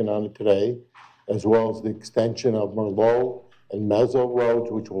working on it today, as well as the extension of Merlot and Mezzo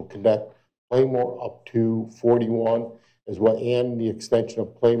roads, which will connect Playmore up to 41, as well, and the extension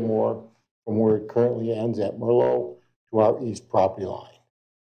of Playmore from where it currently ends at Merlot to our east property line.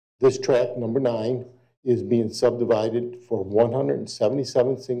 This track, number 9, is being subdivided for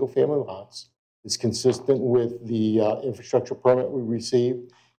 177 single-family lots. It's consistent with the infrastructure permit we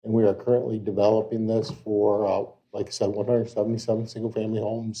received, and we are currently developing this for, like I said, 177 single-family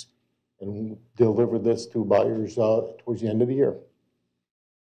homes, and we'll deliver this to buyers towards the end of the year.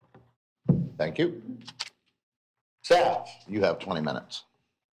 Thank you. Staff, you have 20 minutes.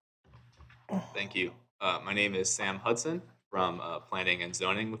 Thank you. My name is Sam Hudson. from Planning and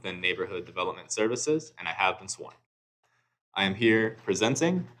Zoning within Neighborhood Development Services, and I have been sworn. I am here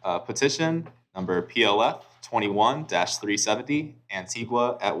presenting petition number PLF 21-370,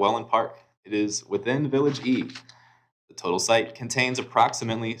 Antigua at Welland Park. It is within Village E. The total site contains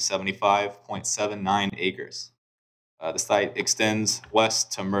approximately 75.79 acres. The site extends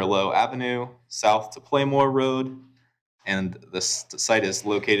west to Merlot Avenue, south to Playmore Road, and the site is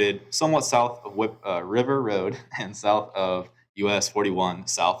located somewhat south of River Road and south of US 41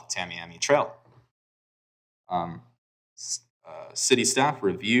 South Tamiami Trail. City staff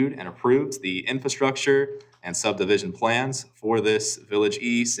reviewed and approved the infrastructure and subdivision plans for this Village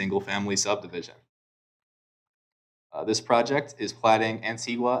E single-family subdivision. This project is platting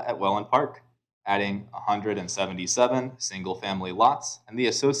Antigua at Welland Park, adding 177 single-family lots and the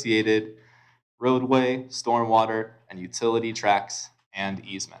associated roadway, stormwater, and utility tracks and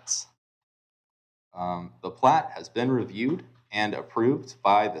easements. The plat has been reviewed and approved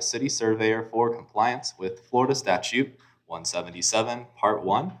by the city surveyor for compliance with Florida Statute 177, Part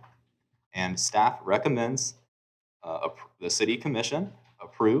 1, and staff recommends the City Commission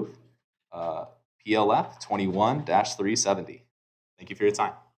approve PLF 21-370. Thank you for your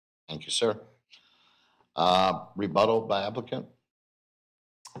time. Thank you, sir. Rebuttal by applicant?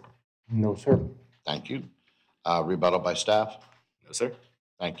 No, sir. Thank you. Rebuttal by staff? No, sir.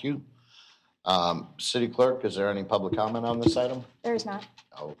 Thank you. City Clerk, is there any public comment on this item? There is not.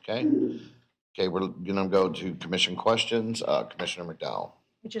 Okay. Okay, we're going to go to commission questions. Commissioner McDowell.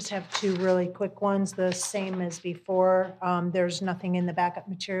 We just have two really quick ones, the same as before. There's nothing in the backup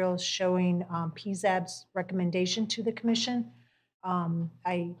materials showing PZAB's recommendation to the commission.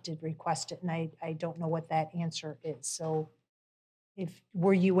 I did request it, and I don't know what that answer is. So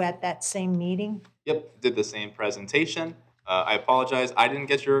were you at that same meeting? Yep, did the same presentation. I apologize, I didn't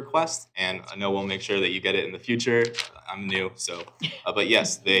get your request, and I know we'll make sure that you get it in the future. I'm new, so, but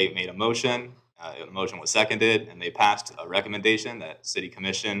yes, they made a motion. The motion was seconded, and they passed a recommendation that City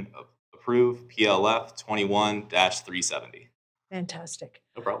Commission approve PLF 21-370. Fantastic.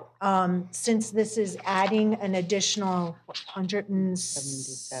 No problem. Since this is adding an additional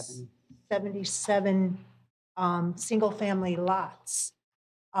 177 single-family lots,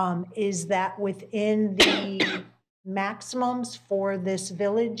 is that within the maximums for this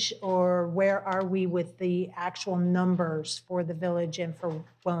village, or where are we with the actual numbers for the village and for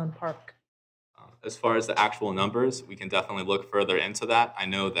Welland Park? As far as the actual numbers, we can definitely look further into that. I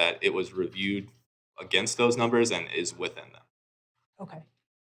know that it was reviewed against those numbers and is within them. Okay.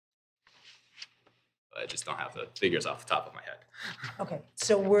 But I just don't have the figures off the top of my head. Okay,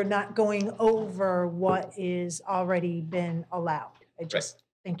 so we're not going over what is already been allowed.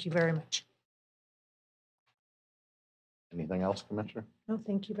 Thank you very much. Anything else, Commissioner? No,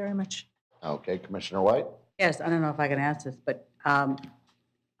 thank you very much. Okay, Commissioner White? Yes, I don't know if I can ask this, but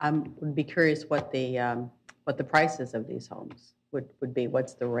I would be curious what the prices of these homes would be.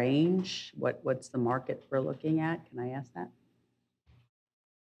 What's the range? What's the market we're looking at? Can I ask that?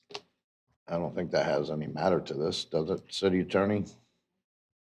 I don't think that has any matter to this, does it, City Attorney?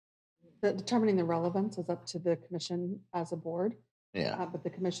 Determining the relevance is up to the commission as a board. Yeah. But the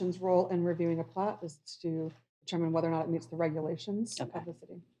commission's role in reviewing a plat is to determine whether or not it meets the regulations of the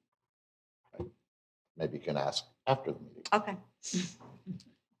city. Maybe you can ask after the meeting. Okay.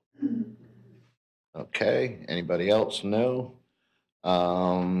 Okay, anybody else? No.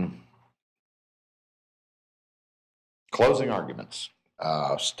 Closing arguments.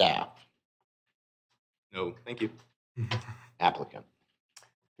 Staff. No, thank you. Applicant.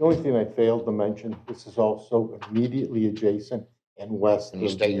 The only thing I failed to mention, this is also immediately adjacent and west. Can you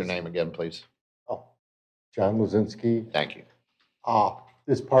state your name again, please? Oh, John Lozinski. Thank you.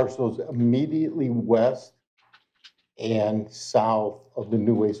 This parcel is immediately west and south of the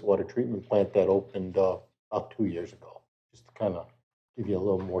new wastewater treatment plant that opened about 2 years ago, just to kind of give you a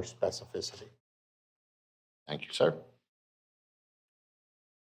little more specificity. Thank you, sir.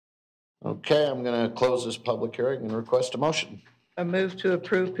 Okay, I'm going to close this public hearing and request a motion. I move to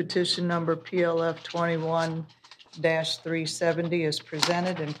approve petition number PLF 21-370 as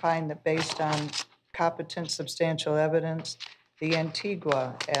presented and find that based on competent substantial evidence, the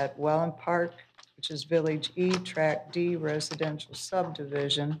Antigua at Welland Park, which is Village E, Tract D, residential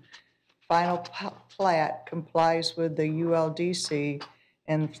subdivision, final plat complies with the ULDC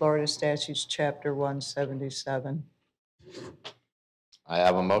and Florida Statutes Chapter 177. I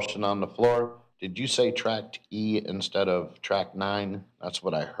have a motion on the floor. Did you say Tract E instead of Tract 9? That's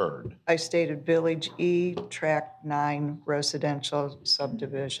what I heard. I stated Village E, Tract 9, residential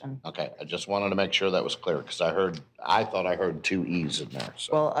subdivision. Okay, I just wanted to make sure that was clear because I thought I heard 2 E's in there.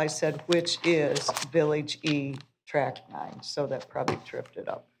 So. Well, I said which is Village E, track 9, so that probably tripped it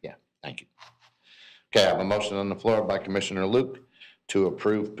up. Yeah, thank you. Okay, I have a motion on the floor by Commissioner Luke to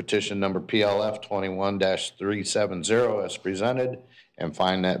approve petition number PLF 21-370 as presented and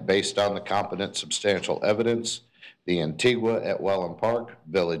find that based on the competent substantial evidence, the Antigua at Welland Park,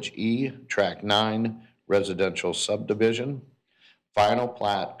 Village E, Track 9, residential subdivision, final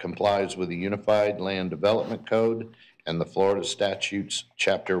plat complies with the Unified Land Development Code and the Florida Statutes,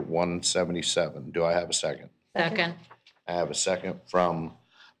 Chapter 177. Do I have a second? Second. I have a second from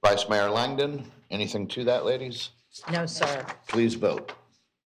Vice Mayor Langdon. Anything to that, ladies? No, sir. Please vote.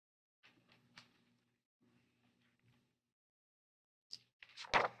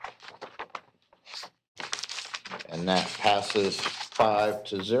 And that passes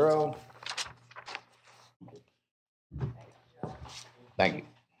 5-0. Thank you.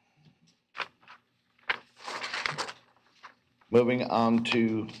 Moving on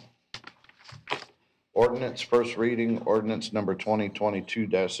to ordinance, first reading, ordinance number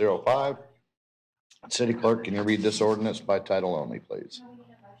 2022-05. City Clerk, can you read this ordinance by title only, please?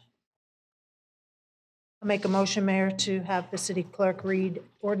 I'll make a motion, Mayor, to have the city clerk read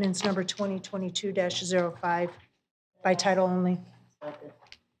ordinance number 2022-05 by title only.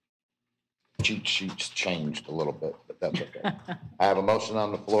 Cheat sheets changed a little bit, but that's okay. I have a motion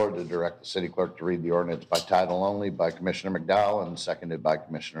on the floor to direct the city clerk to read the ordinance by title only by Commissioner McDowell and seconded by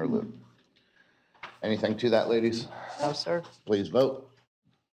Commissioner Luke. Anything to that, ladies? No, sir. Please vote.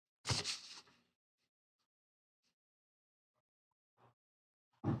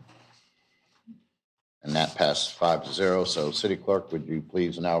 And that passed 5-0. So city clerk, would you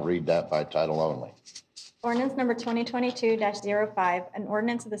please now read that by title only? Ordinance number 2022-05, an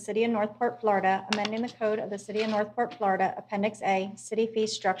ordinance of the City of Northport, Florida, amending the code of the City of Northport, Florida, Appendix A, City Fee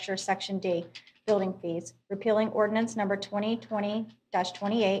Structure, Section D, Building Fees, repealing ordinance number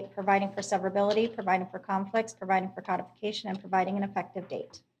 2020-28, providing for severability, providing for conflicts, providing for codification, and providing an effective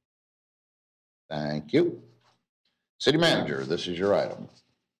date. Thank you. City Manager, this is your item.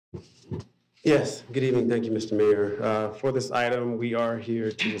 Yes, good evening. Thank you, Mr. Mayor. For this item, we are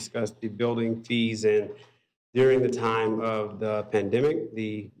here to discuss the building fees. And during the time of the pandemic,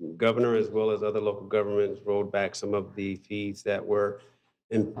 the governor, as well as other local governments, rolled back some of the fees that were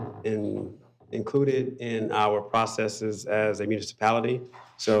included in our processes as a municipality.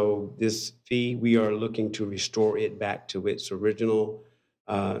 So this fee, we are looking to restore it back to its original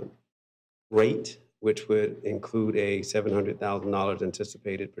rate, which would include a $700,000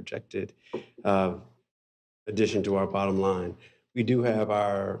 anticipated projected addition to our bottom line. We do have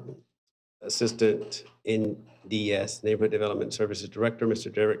our Assistant NDS, Neighborhood Development Services Director,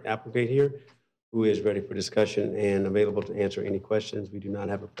 Mr. Derek Applegate here, who is ready for discussion and available to answer any questions. We do not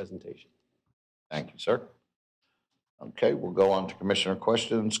have a presentation. Thank you, sir. Okay, we'll go on to Commissioner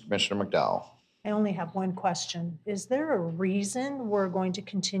questions. Commissioner McDowell. I only have one question. Is there a reason we're going to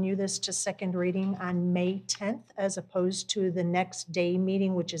continue this to second reading on May 10th as opposed to the next day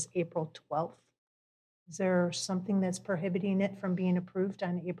meeting, which is April 12th? Is there something that's prohibiting it from being approved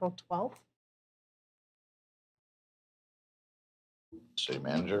on April 12th? City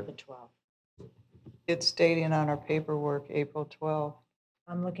Manager. The 12th. It's stating on our paperwork, April 12th.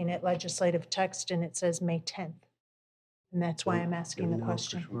 I'm looking at legislative text and it says May 10th. And that's why I'm asking the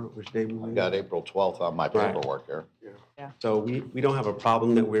question. Which day I got April 12th on my paperwork here. Yeah. So we don't have a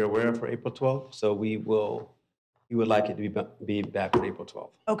problem that we're aware of for April 12th. So we would like it to be back on April 12th.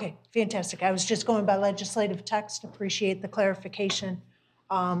 Okay, fantastic. I was just going by legislative text. Appreciate the clarification.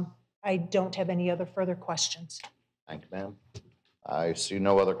 I don't have any other further questions. Thank you, ma'am. I see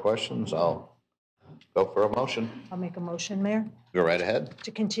no other questions. I'll go for a motion. I'll make a motion, Mayor, Go right ahead. to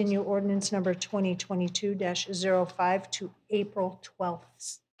continue ordinance number 2022-05 to April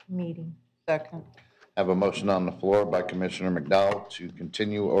 12th meeting. Second. Have a motion on the floor by Commissioner McDowell to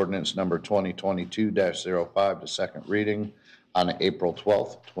continue ordinance number 2022-05 to second reading on April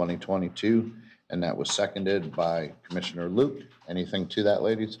 12th, 2022. And that was seconded by Commissioner Luke. Anything to that,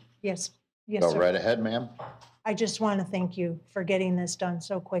 ladies? Yes, yes, Go sir. right ahead, ma'am. I just want to thank you for getting this done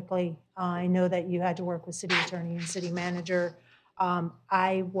so quickly. I know that you had to work with city attorney and city manager.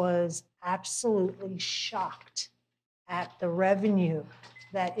 I was absolutely shocked at the revenue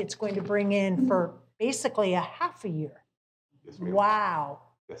that it's going to bring in for basically a half a year. Wow.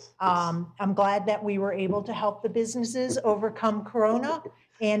 I'm glad that we were able to help the businesses overcome Corona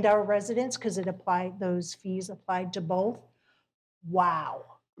and our residents because those fees applied to both. Wow.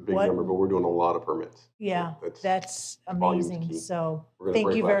 Big number, but we're doing a lot of permits. Yeah, that's volume's amazing. key. So We're gonna thank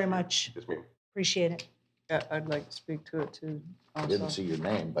break you last very year. much. Yes, ma'am. Appreciate it. Yeah, I'd like to speak to it too. Didn't see your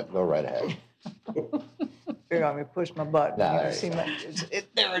name, but go right ahead. Here, I'm gonna push my button. No, You there can see you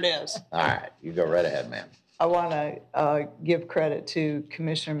there it is. All right, you go right ahead, ma'am. I want to give credit to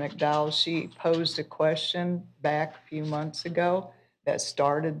Commissioner McDowell. She posed a question back a few months ago that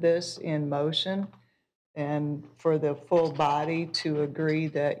started this in motion. And for the full body to agree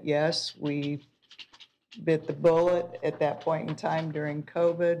that, yes, we bit the bullet at that point in time during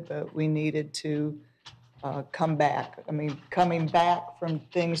COVID, but we needed to come back. I mean, coming back from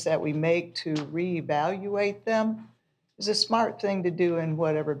things that we make to reevaluate them is a smart thing to do in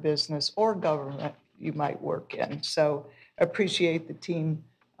whatever business or government you might work in. So appreciate the team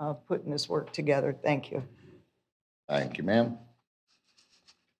putting this work together. Thank you. Thank you, ma'am.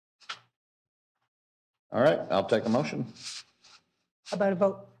 All right, I'll take a motion. How about a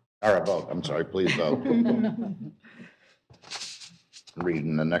vote? Or a vote, I'm sorry, please vote.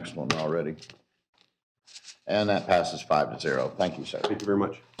 Reading the next one already. And that passes 5-0. Thank you, sir. Thank you very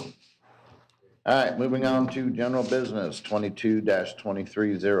much. All right, moving on to general business,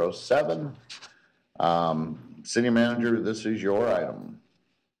 22-2307. City Manager, this is your item.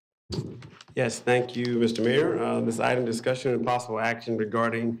 Yes, thank you, Mr. Mayor. This item, discussion and possible action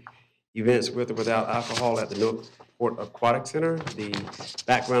regarding events with or without alcohol at the Northport Aquatic Center. The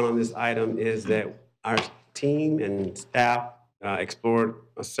background on this item is that our team and staff explored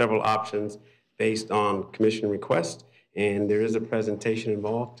several options based on commission request, and there is a presentation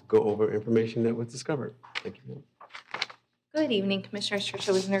involved to go over information that was discovered. Thank you. Good evening, Commissioners.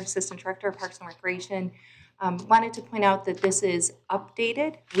 Tricia Wisner, Assistant Director of Parks and Recreation. Wanted to point out that this is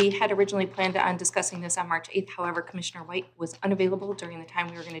updated. We had originally planned on discussing this on March 8th. However, Commissioner White was unavailable during the time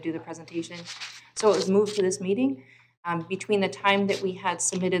we were going to do the presentation. So it was moved to this meeting. Between the time that we had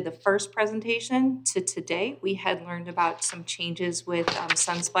submitted the first presentation to today, we had learned about some changes with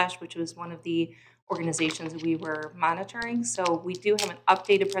Sunsplash, which was one of the organizations we were monitoring. So we do have an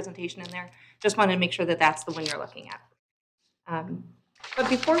updated presentation in there. Just wanted to make sure that that's the one you're looking at. But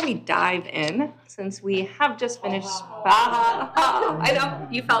before we dive in, since we have just finished, I know,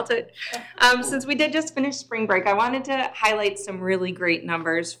 you felt it. Since we did just finish spring break, I wanted to highlight some really great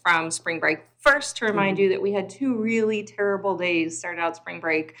numbers from spring break. First, to remind you that we had 2 really terrible days started out spring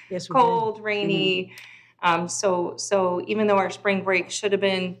break. Yes, we cold, did. rainy. So even though our spring break should have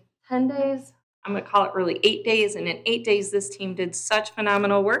been 10 days, I'm going to call it really 8 days. And in 8 days, this team did such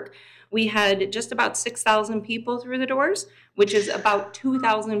phenomenal work. We had just about 6,000 people through the doors, which is about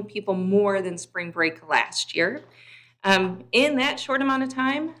 2,000 people more than spring break last year. In that short amount of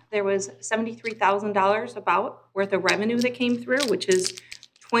time, there was $73,000 about worth of revenue that came through, which is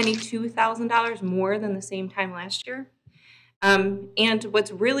 $22,000 more than the same time last year. And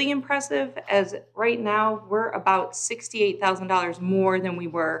what's really impressive is right now we're about $68,000 more than we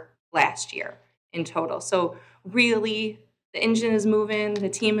were last year in total. So really, the engine is moving, the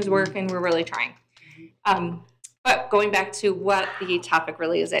team is working, we're really trying. But going back to what the topic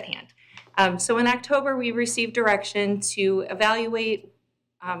really is at hand. So in October, we received direction to evaluate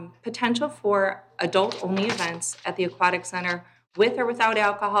potential for adult-only events at the Aquatic Center with or without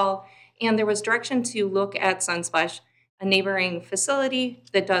alcohol. And there was direction to look at Sunsplash, a neighboring facility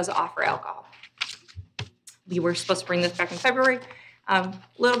that does offer alcohol. We were supposed to bring this back in February. A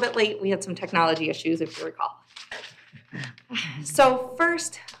little bit late, we had some technology issues, if you recall. So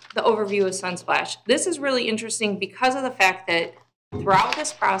first, the overview of Sunsplash. This is really interesting because of the fact that throughout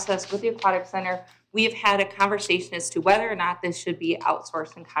this process with the Aquatic Center, we have had a conversation as to whether or not this should be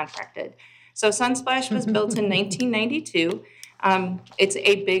outsourced and contracted. So Sunsplash was built in 1992. It's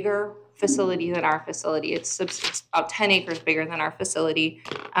a bigger facility than our facility. It's about 10 acres bigger than our facility.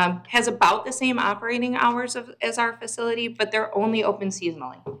 Has about the same operating hours as our facility, but they're only open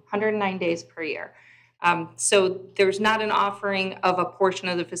seasonally, 109 days per year. So there's not an offering of a portion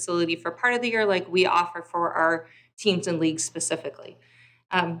of the facility for part of the year like we offer for our teams and leagues specifically.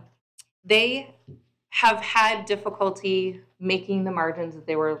 They have had difficulty making the margins that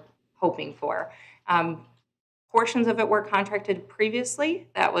they were hoping for. Portions of it were contracted previously.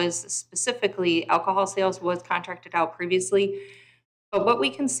 That was specifically alcohol sales was contracted out previously. But what we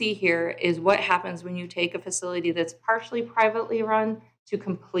can see here is what happens when you take a facility that's partially privately run to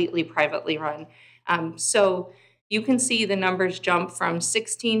completely privately run. So you can see the numbers jump from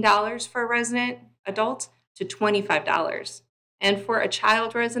 $16 for a resident adult to $25. And for a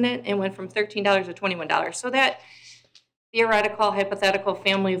child resident, it went from $13 to $21. So that theoretical, hypothetical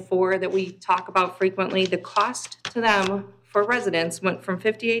family of 4 that we talk about frequently, the cost to them for residents went from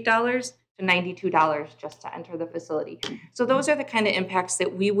 $58 to $92 just to enter the facility. So those are the kind of impacts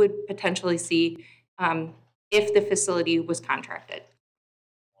that we would potentially see if the facility was contracted.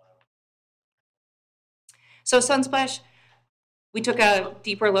 So Sunsplash, we took a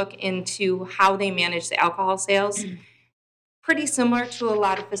deeper look into how they manage the alcohol sales. Pretty similar to a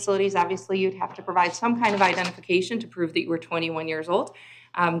lot of facilities. Obviously, you'd have to provide some kind of identification to prove that you were 21 years old.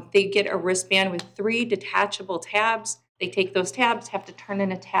 They get a wristband with 3 detachable tabs. They take those tabs, have to turn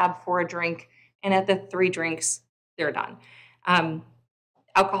in a tab for a drink, and at the 3 drinks, they're done.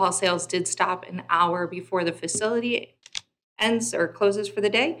 Alcohol sales did stop an hour before the facility ends or closes for the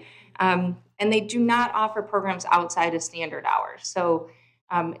day. And they do not offer programs outside of standard hours. So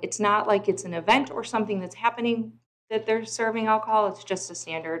it's not like it's an event or something that's happening that they're serving alcohol. It's just a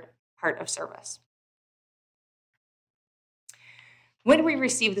standard part of service. When we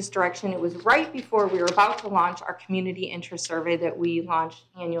received this direction, it was right before we were about to launch our community interest survey that we launch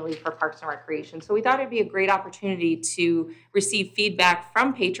annually for Parks and Recreation. So we thought it'd be a great opportunity to receive feedback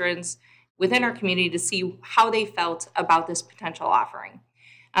from patrons within our community to see how they felt about this potential offering.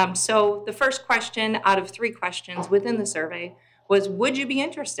 So the first question out of 3 questions within the survey was, would you be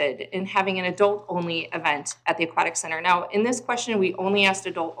interested in having an adult-only event at the Aquatic Center? Now, in this question, we only asked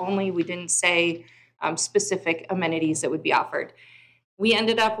adult-only. We didn't say specific amenities that would be offered. We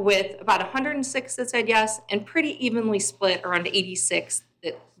ended up with about 106 that said yes, and pretty evenly split around 86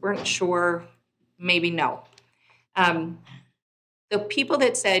 that weren't sure, maybe no. The people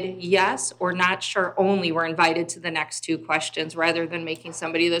that said yes or not sure only were invited to the next 2 questions, rather than making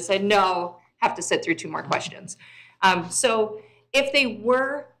somebody that said no have to sit through 2 more questions. So if they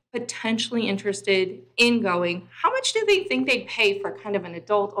were potentially interested in going, how much do they think they'd pay for kind of an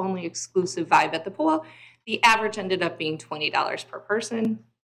adult-only exclusive vibe at the pool? The average ended up being $20 per person.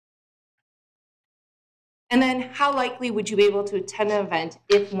 And then how likely would you be able to attend an event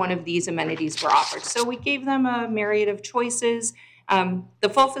if one of these amenities were offered? So we gave them a myriad of choices. The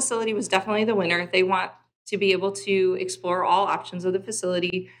full facility was definitely the winner. They want to be able to explore all options of the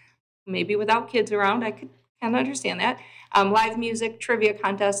facility, maybe without kids around. I could kind of understand that. Live music, trivia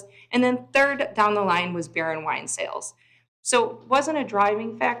contest, and then third down the line was beer and wine sales. So it wasn't a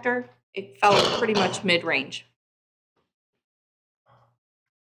driving factor. It fell pretty much mid-range.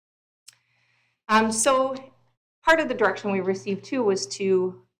 So part of the direction we received too was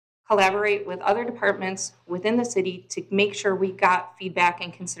to collaborate with other departments within the city to make sure we got feedback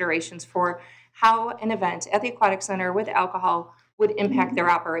and considerations for how an event at the Aquatic Center with alcohol would impact their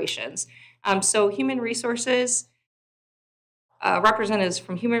operations. So Human Resources, representatives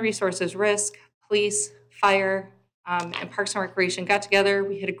from Human Resources, Risk, Police, Fire, and Parks and Recreation got together.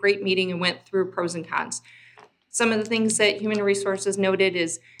 We had a great meeting and went through pros and cons. Some of the things that Human Resources noted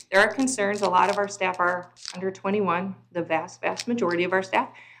is there are concerns. A lot of our staff are under 21, the vast, vast majority of our staff,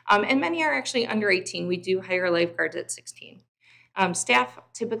 and many are actually under 18. We do hire lifeguards at 16. Staff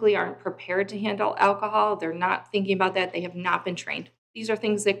typically aren't prepared to handle alcohol. They're not thinking about that. They have not been trained. These are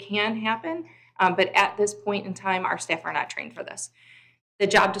things that can happen, but at this point in time, our staff are not trained for this. The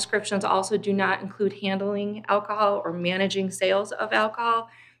job descriptions also do not include handling alcohol or managing sales of alcohol.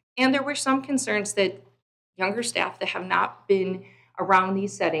 And there were some concerns that younger staff that have not been around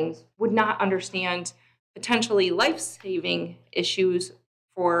these settings would not understand potentially life-saving issues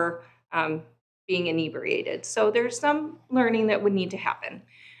for being inebriated. So there's some learning that would need to happen.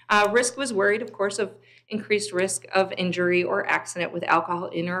 Risk was worried, of course, of increased risk of injury or accident with alcohol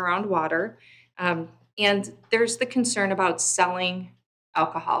in or around water. And there's the concern about selling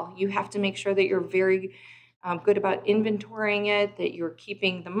alcohol. You have to make sure that you're very good about inventorying it, that you're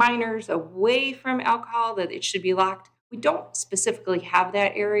keeping the minors away from alcohol, that it should be locked. We don't specifically have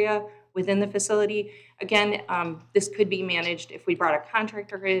that area within the facility. Again, this could be managed if we brought a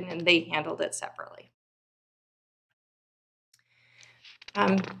contractor in and they handled it separately.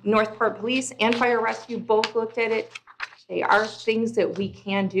 Northport Police and Fire Rescue both looked at it. They are things that we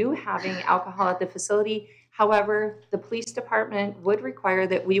can do, having alcohol at the facility. However, the police department would require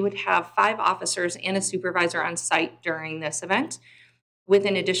that we would have 5 officers and a supervisor on site during this event with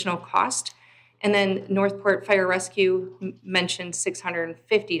an additional cost. And then Northport Fire Rescue mentioned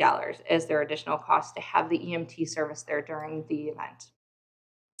 $650 as their additional cost to have the EMT service there during the event.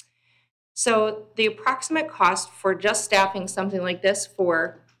 So the approximate cost for just staffing something like this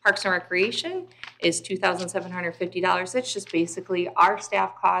for Parks and Recreation is $2,750. That's just basically our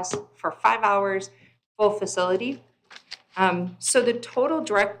staff costs for 5 hours, full facility. So the total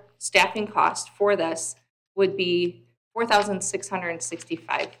direct staffing cost for this would be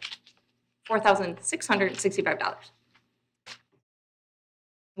 $4,665.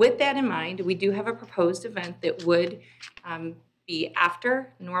 With that in mind, we do have a proposed event that would be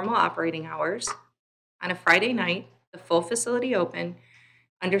after normal operating hours on a Friday night, the full facility open,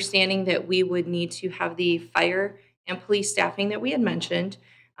 understanding that we would need to have the fire and police staffing that we had mentioned.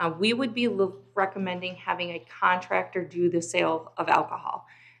 We would be recommending having a contractor do the sale of alcohol.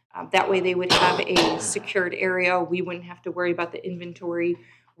 That way they would have a secured area. We wouldn't have to worry about the inventory.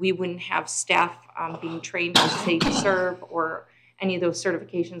 We wouldn't have staff being trained to Safe Serve or any of those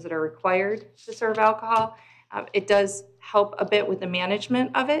certifications that are required to serve alcohol. It does help a bit with the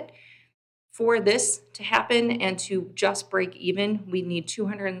management of it. For this to happen and to just break even, we need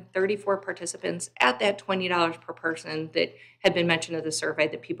 234 participants at that $20 per person that had been mentioned in the survey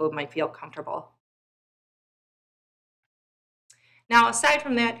that people might feel comfortable. Now, aside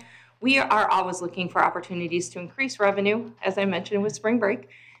from that, we are always looking for opportunities to increase revenue, as I mentioned with spring break,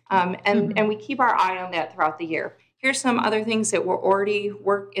 and we keep our eye on that throughout the year. Here's some other things that were already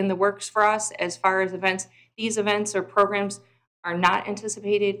in the works for us as far as events. These events or programs are not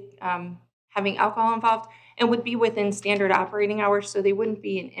anticipated having alcohol involved and would be within standard operating hours, so they wouldn't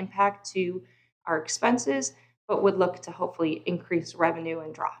be an impact to our expenses, but would look to hopefully increase revenue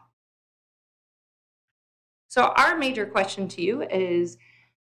and draw. So our major question to you is,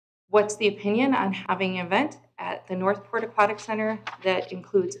 what's the opinion on having an event at the Northport Aquatic Center that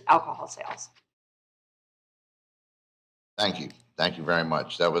includes alcohol sales? Thank you. Thank you very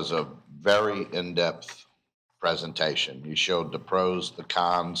much. That was a very in-depth presentation. You showed the pros, the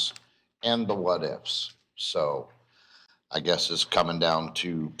cons, and the what ifs. So I guess it's coming down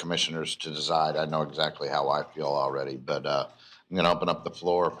to commissioners to decide. I know exactly how I feel already, but I'm going to open up the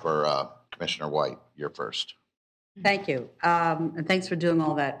floor for Commissioner White. You're first. Thank you. And thanks for doing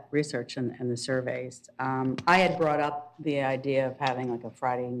all that research and the surveys. I had brought up the idea of having like a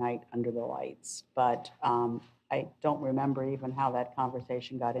Friday night under the lights, but I don't remember even how that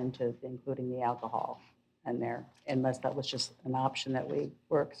conversation got into including the alcohol in there, unless that was just an option that we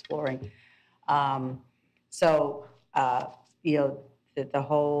were exploring. You know,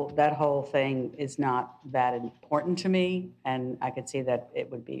 that whole thing is not that important to me, and I could see that it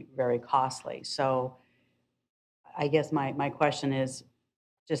would be very costly. So I guess my question is,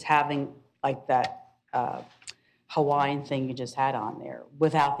 just having like that Hawaiian thing you just had on there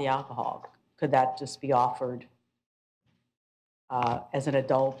without the alcohol, could that just be offered as an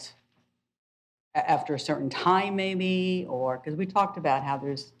adult after a certain time maybe? Or, because we talked about how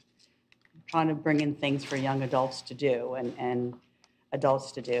there's trying to bring in things for young adults to do and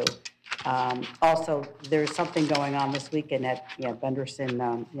adults to do. Also, there's something going on this weekend at Benderson,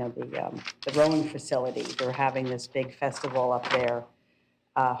 the rowing facility. They're having this big festival up there,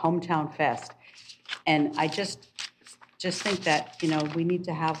 Hometown Fest. And I just think that, we need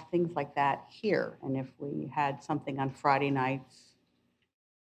to have things like that here. And if we had something on Friday nights.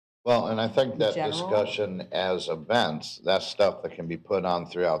 Well, and I think that general? discussion as events, that's stuff that can be put on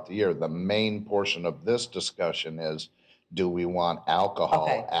throughout the year. The main portion of this discussion is, do we want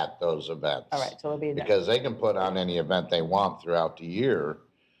alcohol at those events? All right, so it'll be because they can put on any event they want throughout the year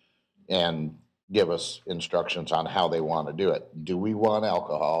and give us instructions on how they want to do it. Do we want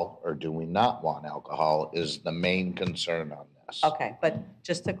alcohol or do we not want alcohol is the main concern on this. Okay, but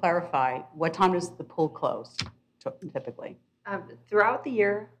just to clarify, what time does the pool close typically? Throughout the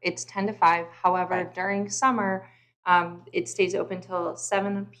year, it's 10 to 5. However, during summer, it stays open till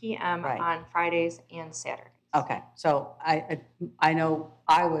 7 p.m. on Fridays and Saturdays. Okay, so I know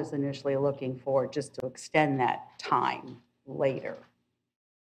I was initially looking for just to extend that time later.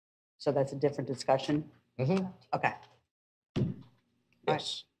 So that's a different discussion? Mm-hmm. Okay.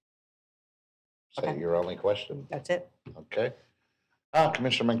 Yes. Is that your only question? That's it. Okay.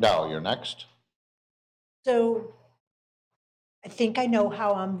 Commissioner McDowell, you're next. So I think I know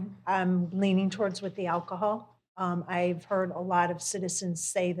how I'm leaning towards with the alcohol. I've heard a lot of citizens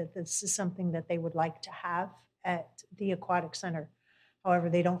say that this is something that they would like to have at the Aquatic Center. However,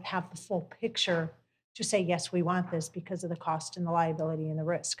 they don't have the full picture to say, yes, we want this because of the cost and the liability and the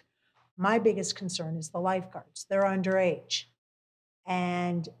risk. My biggest concern is the lifeguards. They're underage,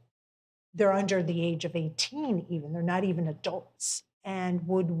 and they're under the age of 18 even. They're not even adults. And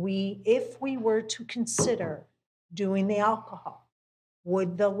would we, if we were to consider doing the alcohol,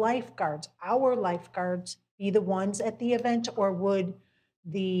 would the lifeguards, our lifeguards, be the ones at the event, or would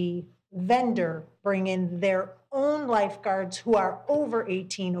the vendor bring in their own lifeguards who are over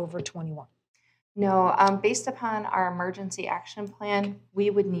 18, over 21? No, based upon our emergency action plan, we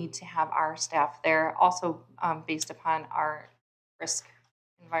would need to have our staff there, also based upon our risk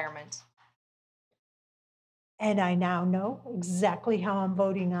environment. And I now know exactly how I'm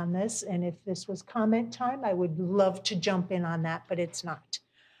voting on this. And if this was comment time, I would love to jump in on that, but it's not.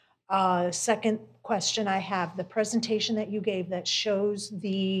 Second question I have, the presentation that you gave that shows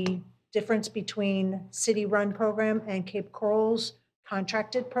the difference between city-run program and Cape Coral's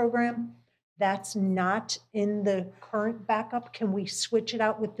contracted program, that's not in the current backup. Can we switch it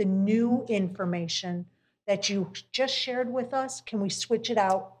out with the new information that you just shared with us, can we switch it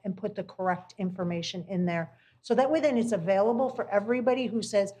out and put the correct information in there? So that way then it's available for everybody who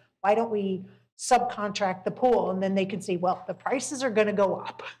says, why don't we subcontract the pool? And then they can see, well, the prices are gonna go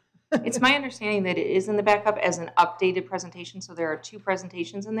up. It's my understanding that it is in the backup as an updated presentation, so there are 2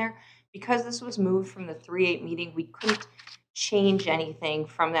 presentations in there. Because this was moved from the 3/8 meeting, we couldn't change anything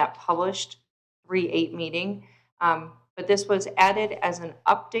from that published 3/8 meeting. But this was added as an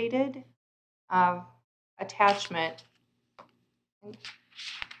updated attachment.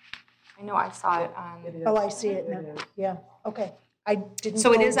 I know I saw it on. Oh, I see it now. Yeah, okay. I didn't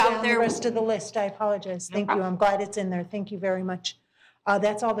So it go is out down there. the rest of the list. I apologize. No Thank you. problem. I'm glad it's in there. Thank you very much.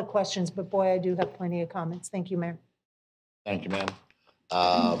 That's all the questions, but boy, I do have plenty of comments. Thank you, Mayor. Thank you, ma'am.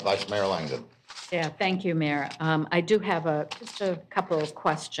 Vice Mayor Langdon. Yeah, thank you, Mayor. I do have just a couple of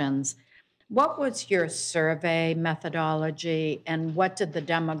questions. What was your survey methodology, and what did the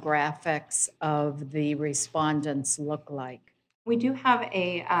demographics of the respondents look like? We do have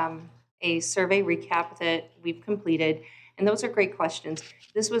a survey recap that we've completed, and those are great questions.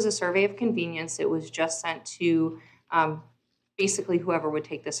 This was a survey of convenience. It was just sent to basically whoever would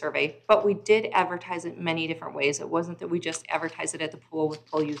take the survey, but we did advertise it many different ways. It wasn't that we just advertised it at the pool with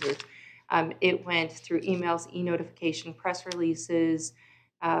pool users. It went through emails, e-notification, press releases.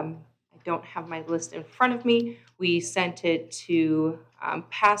 I don't have my list in front of me. We sent it to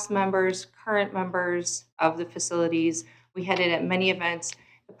past members, current members of the facilities. We had it at many events.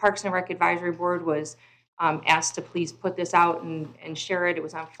 The Parks and Rec Advisory Board was asked to please put this out and share it. It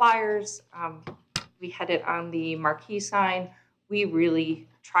was on flyers. We had it on the marquee sign. We really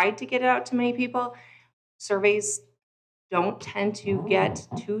tried to get it out to many people. Surveys don't tend to get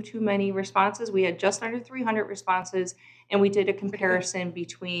too many responses. We had just under 300 responses, and we did a comparison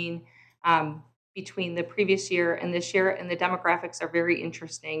between the previous year and this year, and the demographics are very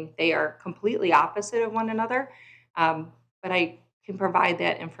interesting. They are completely opposite of one another, but I can provide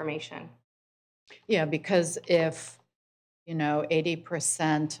that information. Yeah, because if,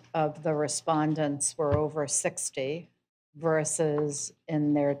 80% of the respondents were over 60 versus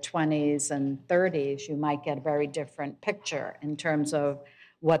in their 20s and 30s, you might get a very different picture in terms of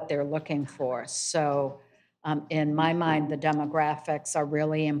what they're looking for. So in my mind, the demographics are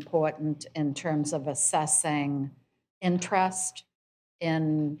really important in terms of assessing interest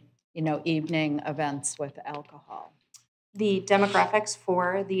in, evening events with alcohol. The demographics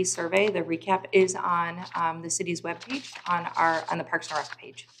for the survey, the recap, is on the city's webpage, on the Parks and Rec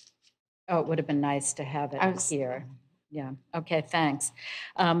page. Oh, it would have been nice to have it here. Yeah, okay, thanks.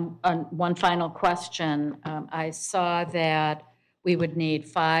 One final question. I saw that we would need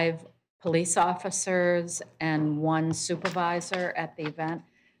 5 police officers and 1 supervisor at the event.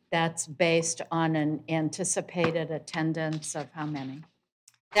 That's based on an anticipated attendance of how many?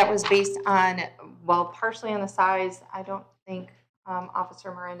 That was based on, well, partially on the size. I don't think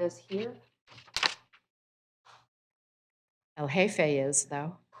Officer Miranda's here. El Jefe is,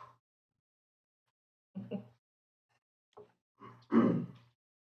 though.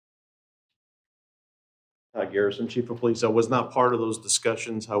 Garrison, Chief of Police. I was not part of those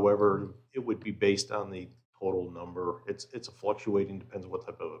discussions. However, it would be based on the total number. It's a fluctuating, depends on what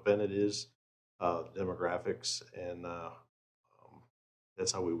type of event it is, demographics, and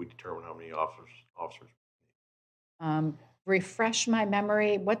that's how we would determine how many officers. Refresh my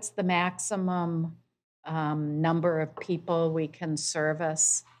memory. What's the maximum number of people we can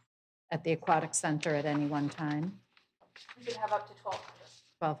service at the Aquatic Center at any one time? We could have up to 1,200.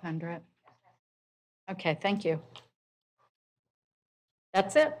 1,200? Okay, thank you.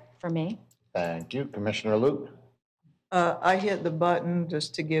 That's it for me. Thank you. Commissioner Luke? I hit the button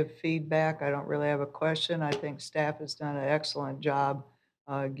just to give feedback. I don't really have a question. I think staff has done an excellent job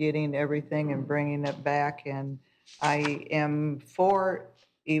getting everything and bringing it back. And I am for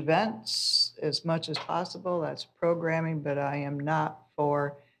events as much as possible. That's programming, but I am not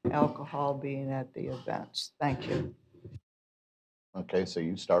for alcohol being at the events. Thank you. Okay, so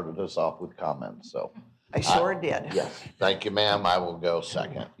you started us off with comments, so. I sure did. Yes, thank you, ma'am. I will go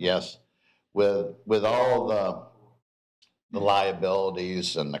second. Yes, with all the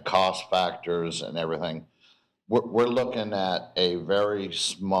liabilities and the cost factors and everything, we're looking at a very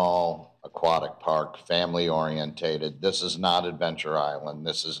small aquatic park, family orientated. This is not Adventure Island.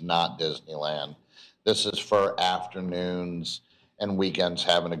 This is not Disneyland. This is for afternoons and weekends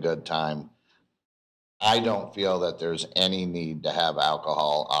having a good time. I don't feel that there's any need to have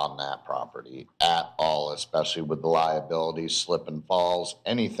alcohol on that property at all, especially with the liabilities, slip and falls.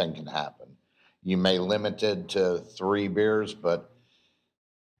 Anything can happen. You may limit it to 3 beers, but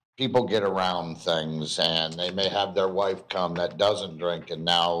people get around things, and they may have their wife come that doesn't drink, and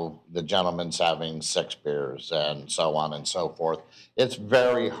now the gentleman's having 6 beers and so on and so forth. It's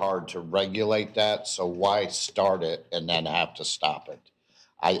very hard to regulate that, so why start it and then have to stop it?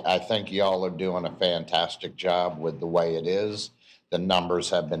 I think y'all are doing a fantastic job with the way it is. The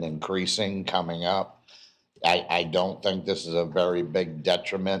numbers have been increasing coming up. I don't think this is a very big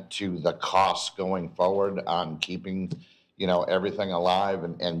detriment to the costs going forward on keeping, you know, everything alive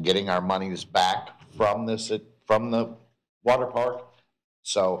and getting our monies back from from the water park.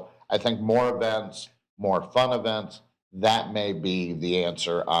 So I think more events, more fun events, that may be the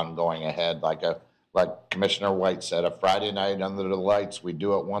answer on going ahead. Like Commissioner White said, a Friday night under the lights, we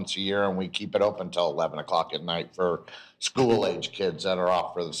do it once a year and we keep it open till 11 o'clock at night for school-age kids that are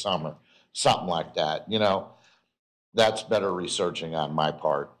off for the summer. Something like that, you know, that's better researching on my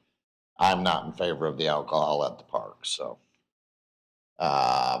part. I'm not in favor of the alcohol at the park, so.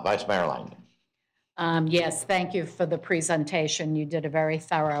 Vice Mayor Langdon. Yes, thank you for the presentation. You did a very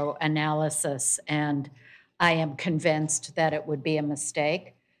thorough analysis, and I am convinced that it would be a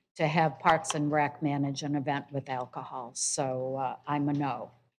mistake to have Parks and Rec manage an event with alcohol. So I'm a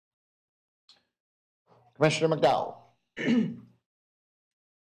no. Commissioner McDowell.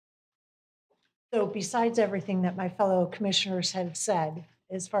 So besides everything that my fellow commissioners have said,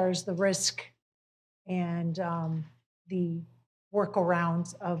 as far as the risk and the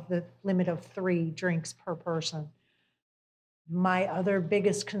workarounds of the limit of 3 drinks per person, my other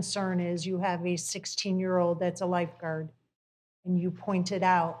biggest concern is you have a 16-year-old that's a lifeguard, and you pointed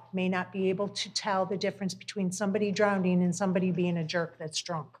out may not be able to tell the difference between somebody drowning and somebody being a jerk that's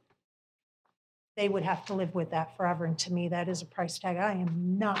drunk. They would have to live with that forever, and to me, that is a price tag I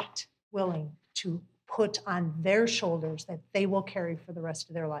am not willing to put on their shoulders that they will carry for the rest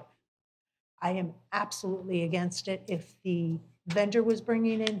of their life. I am absolutely against it. If the vendor was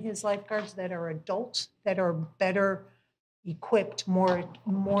bringing in his lifeguards that are adults, that are better equipped, more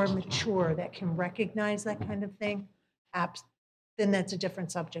mature, that can recognize that kind of thing, then that's a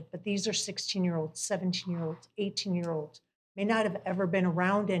different subject. But these are 16-year-olds, 17-year-olds, 18-year-olds, may not have ever been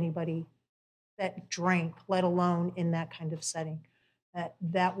around anybody that drank, let alone in that kind of setting.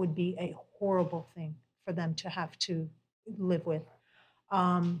 That would be a horrible thing for them to have to live with.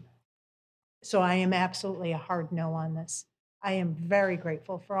 So I am absolutely a hard no on this. I am very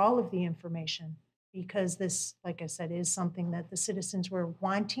grateful for all of the information, because this, like I said, is something that the citizens were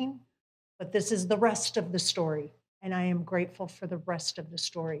wanting, but this is the rest of the story, and I am grateful for the rest of the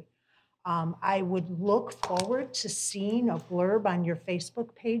story. I would look forward to seeing a blurb on your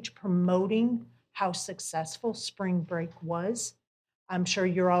Facebook page promoting how successful spring break was. I'm sure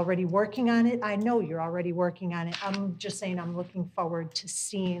you're already working on it. I know you're already working on it. I'm just saying I'm looking forward to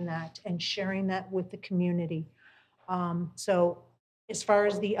seeing that and sharing that with the community. So as far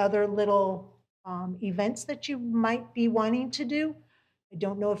as the other little events that you might be wanting to do, I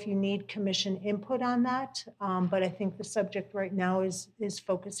don't know if you need commission input on that, but I think the subject right now is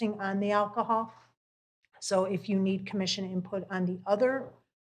focusing on the alcohol. So if you need commission input on the other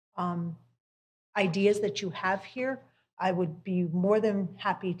ideas that you have here, I would be more than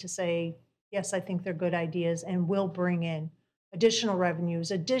happy to say, yes, I think they're good ideas and will bring in additional revenues,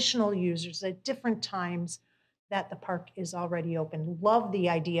 additional users at different times that the park is already open. Love the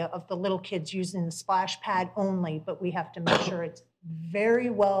idea of the little kids using the splash pad only, but we have to make sure it's very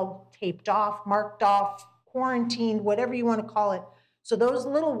well taped off, marked off, quarantined, whatever you want to call it. So those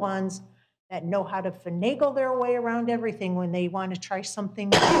little ones that know how to finagle their way around everything when they want to try something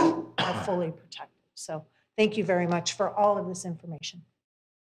new are fully protected. So thank you very much for all of this information.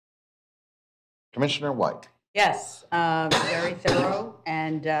 Commissioner White. Yes, very thorough,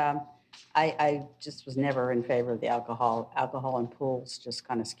 and I just was never in favor of the alcohol. Alcohol in pools just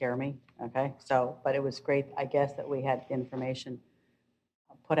kind of scare me, okay? So, but it was great, I guess, that we had information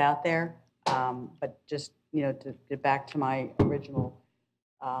put out there. But just, you know, to get back to my original,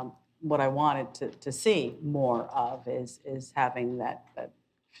 what I wanted to see more of is having that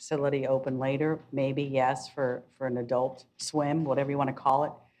facility open later, maybe, yes, for an adult swim, whatever you want to call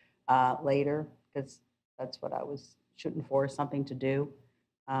it, later, because that's what I was shooting for, something to do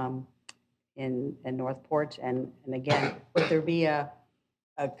in Northport. And again, would there be a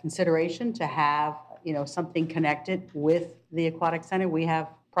consideration to have, you know, something connected with the aquatic center? We have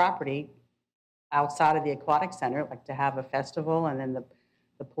property outside of the aquatic center, like to have a festival, and then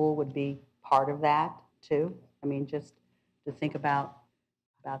the pool would be part of that too. I mean, just to think about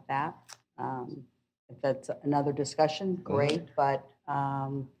that. If that's another discussion, great, but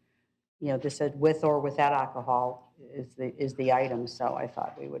you know, this said with or without alcohol is the item. So I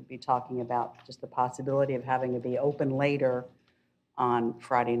thought we would be talking about just the possibility of having it be open later on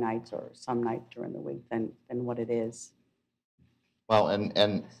Friday nights or some night during the week than what it is. Well,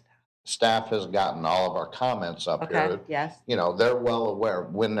 and staff has gotten all of our comments up Okay, here. yes. You know, they're well aware,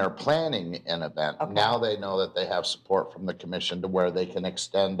 when they're planning an event, now they know that they have support from the commission to where they can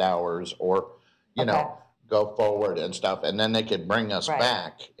extend hours or, you know, go forward and stuff, and then they could bring us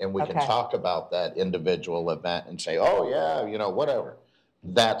back and we can talk about that individual event and say, oh yeah, you know, whatever.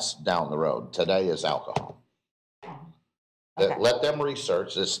 That's down the road. Today is alcohol. Let them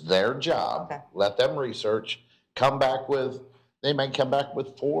research, it's their job. Let them research, come back with, they may come back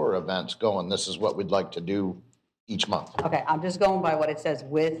with 4 events going, this is what we'd like to do each month. Okay, I'm just going by what it says,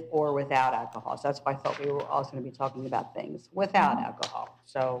 with or without alcohol. So that's why I thought we were also going to be talking about things without alcohol.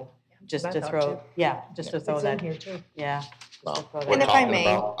 So just to throw, just to throw It's in that. here too. Yeah. Well, We're we're And if I talking may-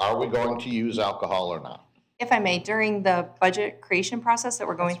 about, are we going to use alcohol or not? If I may, during the budget creation process that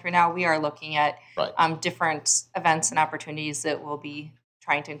we're going through now, we are looking at different events and opportunities that we'll be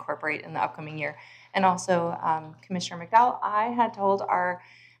trying to incorporate in the upcoming year. And also, Commissioner McDowell, I had told our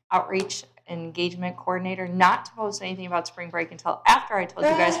outreach engagement coordinator not to post anything about spring break until after I told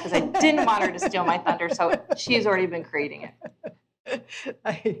you guys, because I didn't want her to steal my thunder. So she's already been creating it.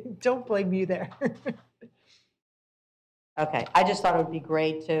 I don't blame you there. Okay, I just thought it would be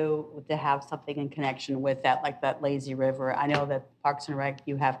great to have something in connection with that, like that lazy river. I know that Parks and Rec,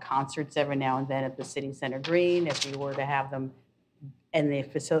 you have concerts every now and then at the City Center Green. If you were to have them in the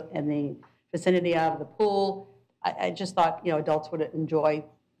vicinity of the pool, I just thought, you know, adults would enjoy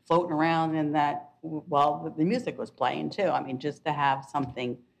floating around in that while the music was playing too. I mean, just to have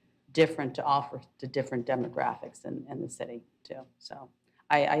something different to offer to different demographics in the city too. So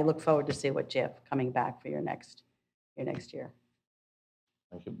I look forward to see what Jeff coming back for your next year.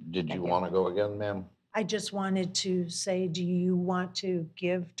 Thank you. Did you want to go again, ma'am? I just wanted to say, do you want to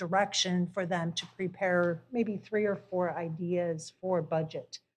give direction for them to prepare maybe 3 or 4 ideas for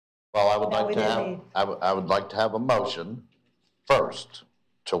budget? Well, I would That like way to they have, may- I would like to have a motion first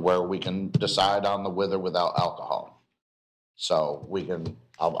to where we can decide on the with or without alcohol. So we can,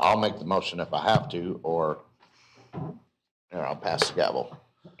 I'll make the motion if I have to, or here, I'll pass the gavel.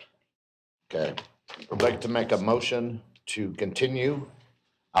 Okay. I'd like to make a motion to continue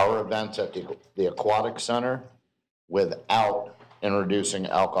our events at the Aquatic Center without introducing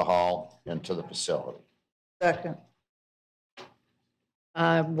alcohol into the facility. Second.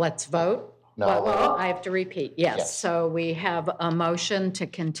 Let's vote. No. Well, I have to repeat, yes. Yes. So we have a motion to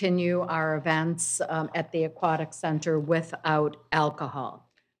continue our events at the Aquatic Center without alcohol.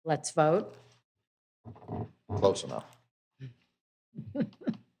 Let's vote. Close enough.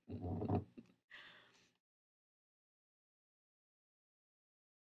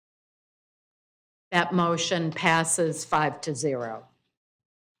 That motion passes 5-0.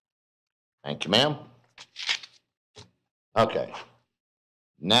 Thank you, ma'am. Okay.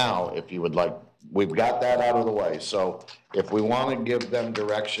 Now, if you would like, we've got that out of the way. So if we want to give them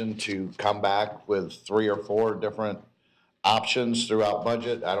direction to come back with 3 or 4 different options throughout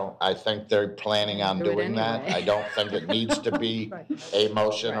budget, I think they're planning on Do it doing that. anyway. I don't think it needs to be a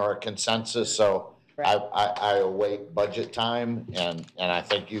motion or a consensus, so I await budget time, and I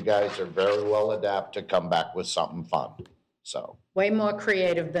think you guys are very well adept to come back with something fun, so. Way more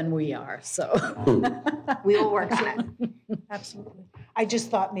creative than we are, so. We will work on it. Absolutely. I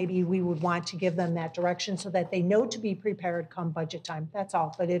just thought maybe we would want to give them that direction so that they know to be prepared come budget time. That's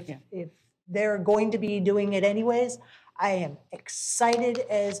all. But if they're going to be doing it anyways, I am excited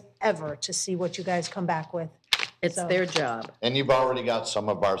as ever to see what you guys come back with. It's their job. And you've already got some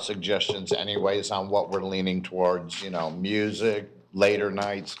of our suggestions anyways on what we're leaning towards, you know, music, later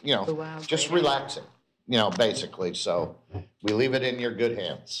nights, you know, just relaxing, you know, basically. So we leave it in your good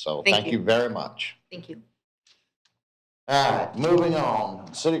hands. So thank you very much. Thank you. All right, moving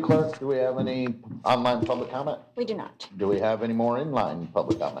on. City Clerk, do we have any online public comment? We do not. Do we have any more inline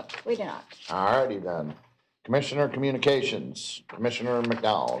public comment? We do not. All righty then. Commissioner Communications, Commissioner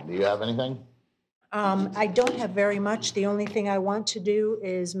McDowell, do you have anything? I don't have very much. The only thing I want to do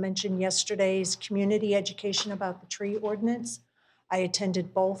is mention yesterday's community education about the tree ordinance. I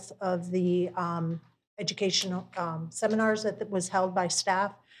attended both of the educational seminars that was held by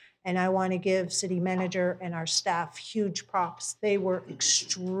staff, and I want to give city manager and our staff huge props. They were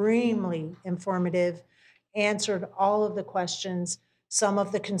extremely informative, answered all of the questions. Some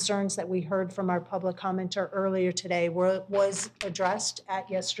of the concerns that we heard from our public commenter earlier today was addressed at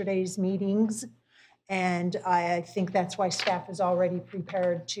yesterday's meetings. And I think that's why staff is already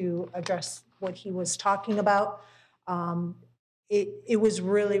prepared to address what he was talking about. It was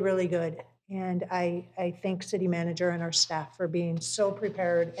really, really good. And I thank city manager and our staff for being so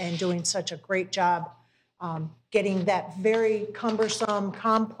prepared and doing such a great job getting that very cumbersome,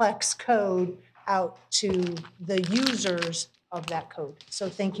 complex code out to the users of that code. So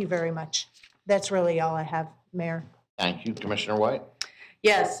thank you very much. That's really all I have, Mayor. Thank you, Commissioner White.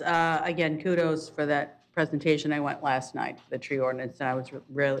 Yes, again, kudos for that presentation. I went last night, the tree ordinance, and I was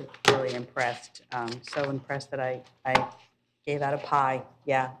really, really impressed. So impressed that I gave out a pie.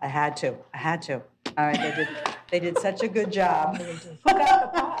 Yeah, I had to. All right, they did such a good job. Who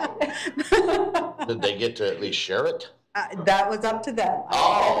got the pie? Did they get to at least share it? That was up to them.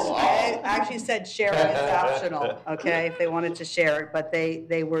 I actually said share it is optional, okay, if they wanted to share it, but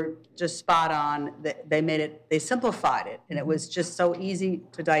they were just spot on. They simplified it, and it was just so easy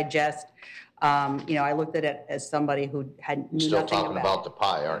to digest. You know, I looked at it as somebody who knew Still nothing talking about the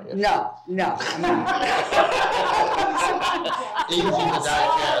pie, aren't you? No, I'm not. Easy to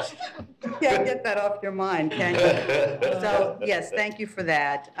digest. Can't get that off your mind, can you? So, yes, thank you for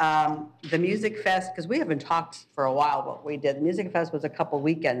that. The Music Fest, because we haven't talked for a while what we did. The Music Fest was a couple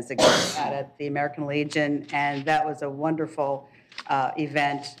weekends ago at the American Legion, and that was a wonderful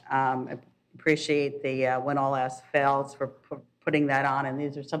event. I appreciate the When All Else Fails for putting that on, and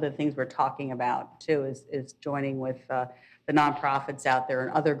these are some of the things we're talking about, too, is joining with the nonprofits out there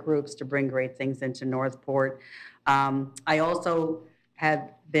and other groups to bring great things into Northport. I also have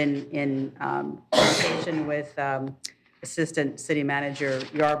been in communication with Assistant City Manager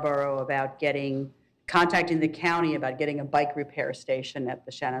Yarborough about contacting the county about getting a bike repair station at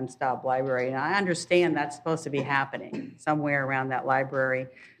the Shannon Staub Library. And I understand that's supposed to be happening somewhere around that library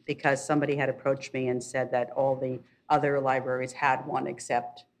because somebody had approached me and said that all the other libraries had one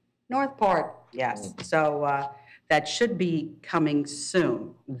except Northport. Yes. So that should be coming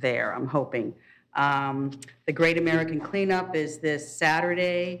soon there, I'm hoping. The Great American Cleanup is this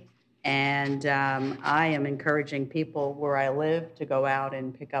Saturday, and I am encouraging people where I live to go out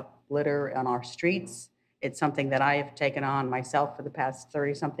and pick up litter on our streets. It's something that I have taken on myself for the past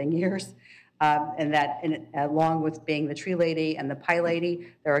 30-something years. And along with being the tree lady and the pie lady,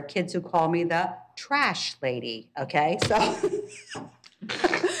 there are kids who call me the trash lady, okay? So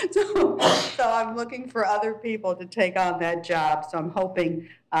I'm looking for other people to take on that job. So I'm hoping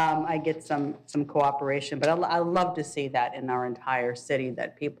I get some cooperation. But I love to see that in our entire city,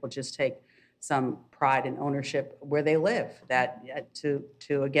 that people just take some pride and ownership where they live, that to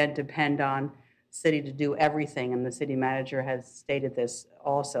again depend on city to do everything. And the city manager has stated this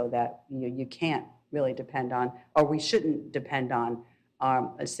also, that you can't really depend on, or we shouldn't depend on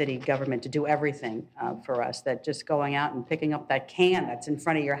a city government to do everything for us, that just going out and picking up that can that's in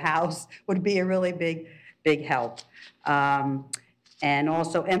front of your house would be a really big help. And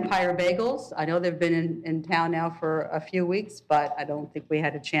also Empire Bagels. I know they've been in town now for a few weeks, but I don't think we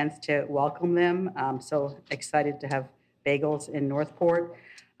had a chance to welcome them. So excited to have bagels in Northport.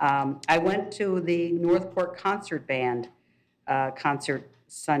 I went to the Northport Concert Band concert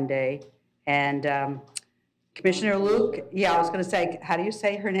Sunday, and Commissioner Luke, I was going to say, how do you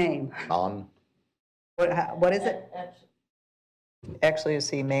say her name? What is it? Actually,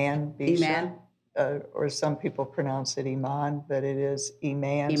 it's Iman. Iman? Or some people pronounce it Iman, but it is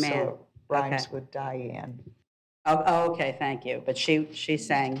Iman, so it rhymes with Diane. Oh, okay, thank you. But she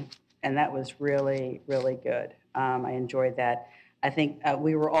sang, and that was really, really good. I enjoyed that. I think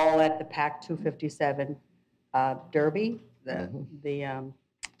we were all at the PAC 257 Derby,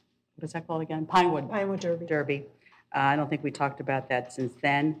 what's that called again? Pinewood Derby. I don't think we talked about that since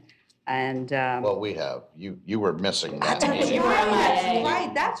then. And well, we have. You were missing that meeting. That's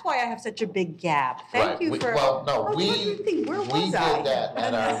right. That's why I have such a big gap. Thank you for. Well, no, we did that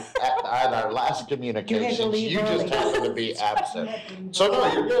at our last communications. You just happened to be absent. So no,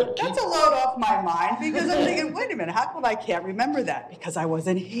 you're good. That's a load off my mind, because I'm thinking, wait a minute, how come I can't remember that? Because I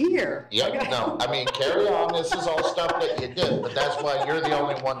wasn't here. Yep. No, I mean, carry on. This is all stuff that you did, but that's why you're the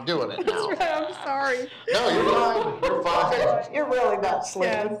only one doing it now. That's right. I'm sorry. No, you're fine. You're fine. You're really not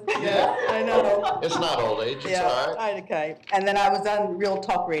slipping. Yeah, I know. It's not old age. It's all right. Okay. And then I was on Real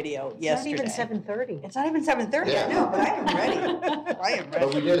Talk Radio yesterday. It's not even 7:30. It's not even 7:30. Yeah. I know, but I am ready. I am ready.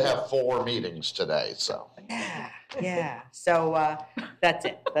 But we did have 4 meetings today, so. Yeah. So that's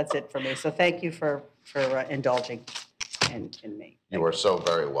it. That's it for me. So thank you for indulging in me. You are so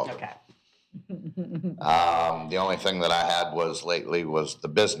very welcome. Okay. The only thing that I had lately was the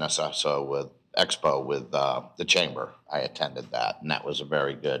business I saw with Expo with the chamber. I attended that, and that was a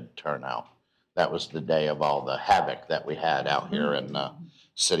very good turnout. That was the day of all the havoc that we had out here in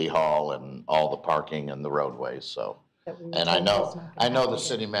City Hall and all the parking and the roadways. So, and I know the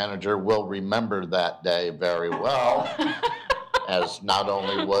city manager will remember that day very well. as not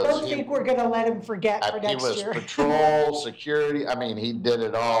only I was don't he, think we're gonna let him forget for he next was year. patrol, security, I mean, he did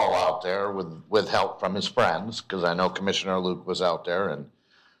it all out there with help from his friends, because I know Commissioner Luke was out there, and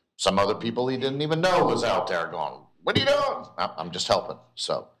some other people he didn't even know was out there going, what are you doing? I'm just helping.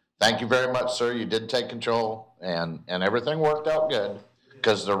 So thank you very much, sir. You did take control, and everything worked out good,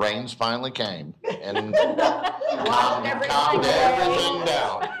 because the rains finally came and calmed everything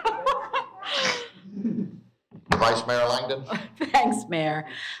down. Vice Mayor Langdon? Thanks, Mayor.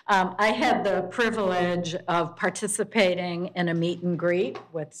 I had the privilege of participating in a meet and greet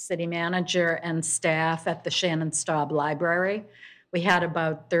with city manager and staff at the Shannon Staub Library. We had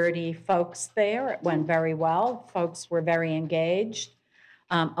about 30 folks there. It went very well. Folks were very engaged.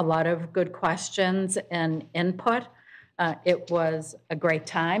 A lot of good questions and input. It was a great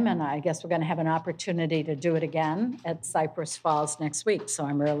time, and I guess we're going to have an opportunity to do it again at Cypress Falls next week. So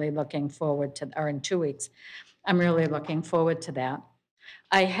I'm really looking forward to, or in 2 weeks. I'm really looking forward to that.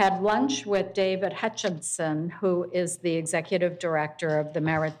 I had lunch with David Hutchinson, who is the executive director of the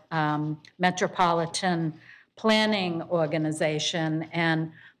Metropolitan Planning Organization,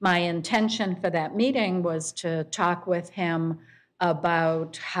 and my intention for that meeting was to talk with him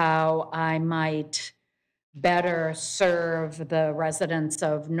about how I might better serve the residents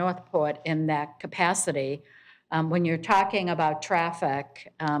of Northport in that capacity. When you're talking about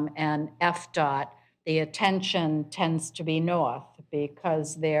traffic and FDOT, the attention tends to be north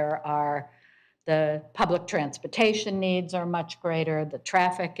because the public transportation needs are much greater, the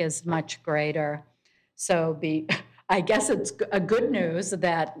traffic is much greater. So I guess it's a good news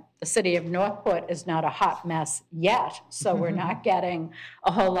that the city of Northport is not a hot mess yet, so we're not getting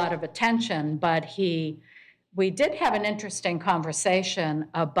a whole lot of attention, but we did have an interesting conversation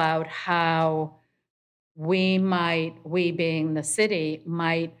about how we being the city,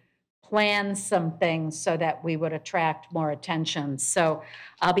 might plan some things so that we would attract more attention. So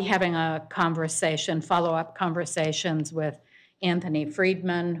I'll be having a conversation, follow-up conversations with Anthony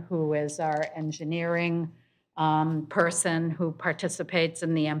Friedman, who is our engineering person who participates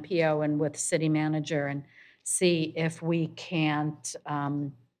in the MPO, and with city manager, and see if we can't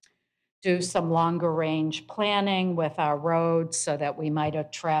do some longer range planning with our roads so that we might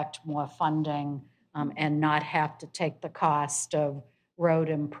attract more funding and not have to take the cost of road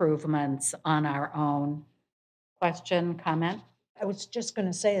improvements on our own. Question, comment? I was just going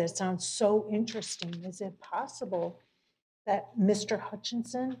to say, that sounds so interesting. Is it possible that Mr.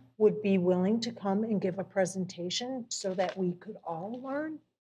 Hutchinson would be willing to come and give a presentation so that we could all learn?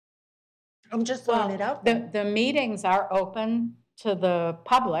 I'm just throwing it out there. The meetings are open to the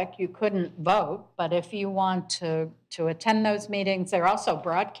public. You couldn't vote, but if you want to attend those meetings, they're also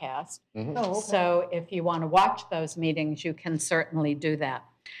broadcast. Oh, okay. So if you want to watch those meetings, you can certainly do that.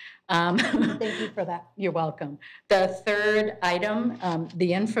 Thank you for that. You're welcome. The third item,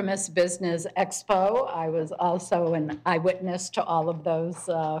 the infamous Business Expo. I was also an eyewitness to all of those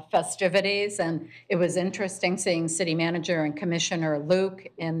festivities, and it was interesting seeing City Manager and Commissioner Luke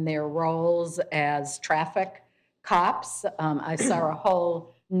in their roles as traffic cops. I saw a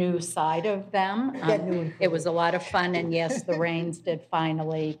whole new side of them. It was a lot of fun, and yes, the rains did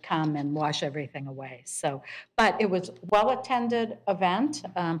finally come and wash everything away. So, but it was a well-attended event.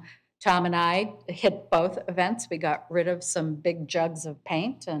 Tom and I hit both events. We got rid of some big jugs of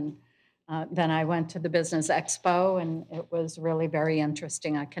paint, and then I went to the Business Expo, and it was really very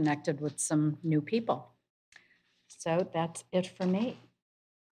interesting. I connected with some new people. So that's it for me.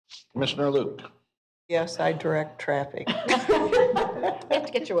 Commissioner Luke. Yes, I direct traffic. We have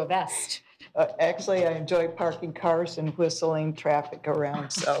to get you a vest. Actually, I enjoy parking cars and whistling traffic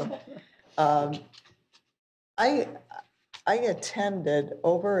around, so. I attended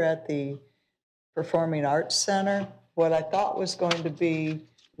over at the Performing Arts Center what I thought was going to be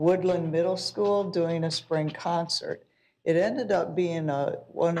Woodland Middle School doing a spring concert. It ended up being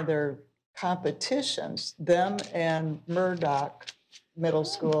one of their competitions. Them and Murdoch Middle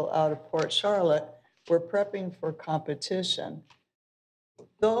School out of Port Charlotte were prepping for competition.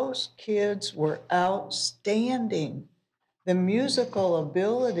 Those kids were outstanding. The musical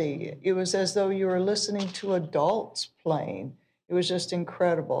ability, it was as though you were listening to adults playing. It was just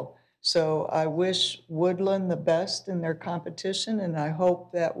incredible. So I wish Woodland the best in their competition, and I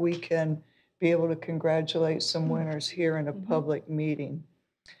hope that we can be able to congratulate some winners here in a public meeting.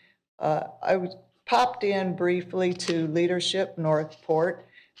 I popped in briefly to Leadership Northport.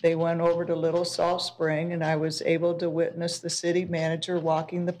 They went over to Little Salt Spring, and I was able to witness the city manager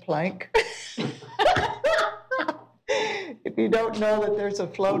walking the plank. If you don't know that there's a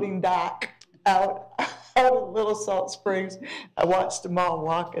floating dock out out of Little Salt Springs. I watched them all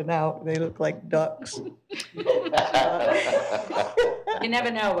walking out. They look like ducks. You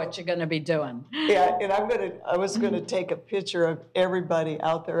never know what you're going to be doing. Yeah, and I was gonna take a picture of everybody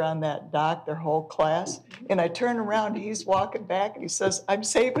out there on that dock, their whole class. And I turn around, he's walking back, and he says, "I'm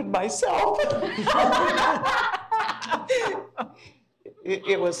saving myself."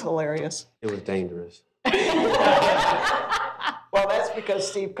 It was hilarious. It was dangerous. Well, that's because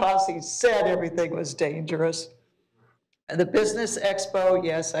Steve Cossey said everything was dangerous. The Business Expo,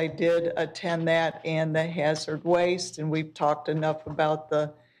 yes, I did attend that, and the hazard waste, and we've talked enough about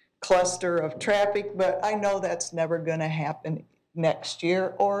the cluster of traffic, but I know that's never gonna happen next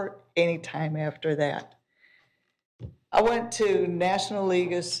year or anytime after that. I went to National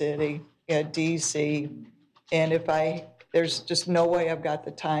League of City at DC, and there's just no way I've got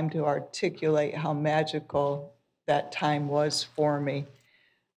the time to articulate how magical that time was for me.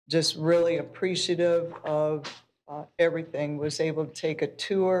 Just really appreciative of everything. Was able to take a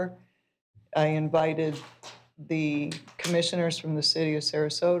tour. I invited the commissioners from the city of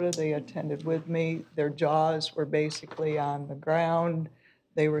Sarasota. They attended with me. Their jaws were basically on the ground.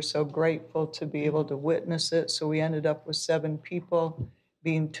 They were so grateful to be able to witness it. So we ended up with 7 people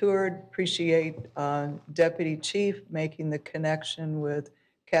being toured. Appreciate Deputy Chief making the connection with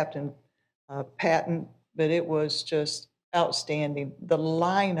Captain Patton, but it was just outstanding. The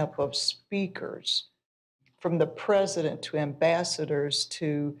lineup of speakers, from the president to ambassadors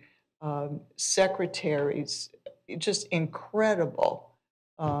to secretaries, just incredible,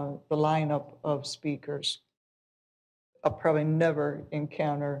 the lineup of speakers. I'll probably never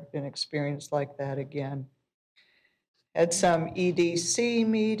encounter an experience like that again. Had some EDC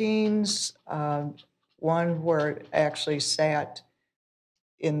meetings, one where I actually sat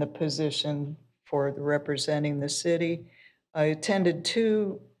in the position for representing the city. I attended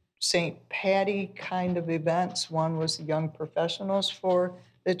 2 St. Patty kind of events. One was the young professionals for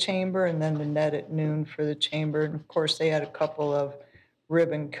the chamber, and then the Net at Noon for the chamber. And of course, they had a couple of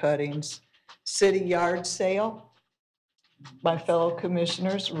ribbon cuttings. City yard sale. My fellow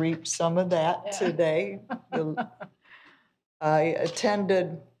commissioners reaped some of that today. I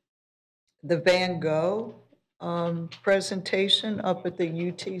attended the Van Gogh presentation up at the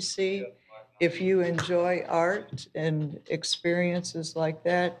UTC. If you enjoy art and experiences like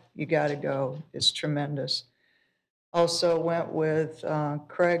that, you got to go. It's tremendous. Also went with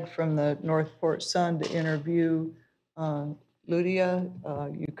Craig from the Northport Sun to interview Lydia, a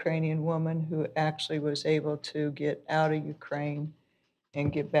Ukrainian woman who actually was able to get out of Ukraine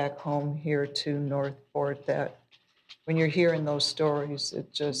and get back home here to Northport. That when you're hearing those stories,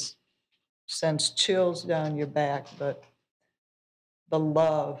 it just sends chills down your back, but the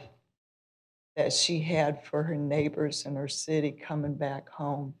love that she had for her neighbors in her city coming back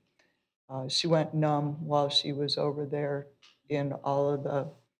home. She went numb while she was over there in all of the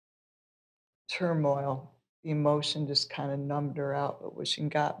turmoil. The emotion just kind of numbed her out, but when she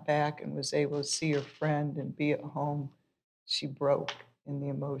got back and was able to see her friend and be at home, she broke and the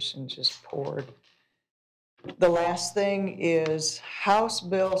emotion just poured. The last thing is House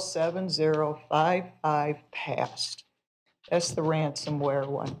Bill 7055 passed. That's the ransomware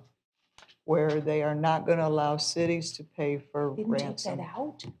one, where they are not going to allow cities to pay for ransom. Take that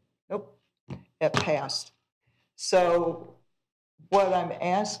out? Nope, it passed. So what I'm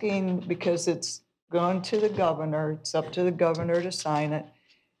asking, because it's gone to the governor, it's up to the governor to sign it,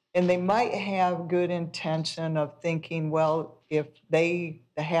 and they might have good intention of thinking, well, if the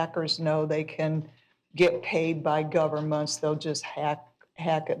hackers know they can get paid by governments, they'll just hack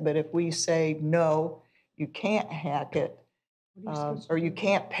it. But if we say, no, you can't hack it, or you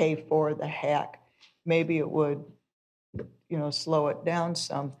can't pay for the hack, maybe it would, slow it down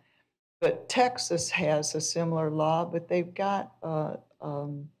some. But Texas has a similar law, but they've got a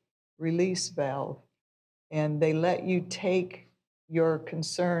release valve, and they let you take your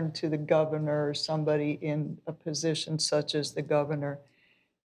concern to the governor or somebody in a position such as the governor.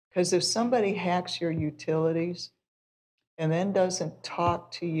 Because if somebody hacks your utilities and then doesn't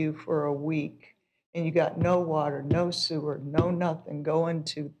talk to you for a week, and you got no water, no sewer, no nothing, going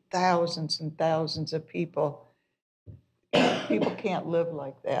to thousands and thousands of people, people can't live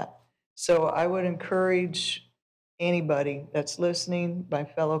like that. So I would encourage anybody that's listening, my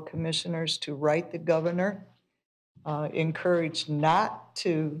fellow commissioners, to write the governor, encourage not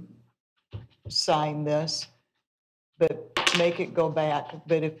to sign this, but make it go back.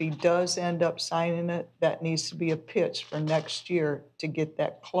 But if he does end up signing it, that needs to be a pitch for next year to get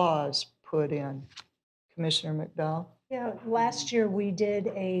that clause put in. Commissioner McDowell? Yeah, last year we did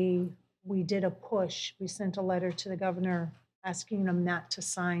a push. We sent a letter to the governor asking them not to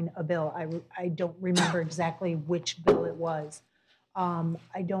sign a bill. I don't remember exactly which bill it was.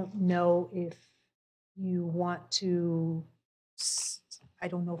 I don't know if you want to, I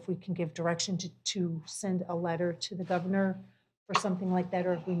don't know if we can give direction to send a letter to the governor for something like that,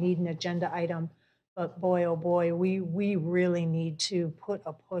 or if we need an agenda item. But boy, oh boy, we really need to put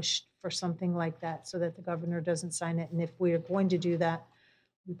a push for something like that so that the governor doesn't sign it. And if we are going to do that,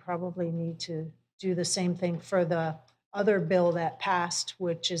 we probably need to do the same thing for the other bill that passed,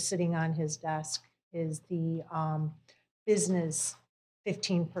 which is sitting on his desk, is the business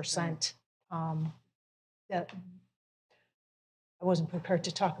 15%. That I wasn't prepared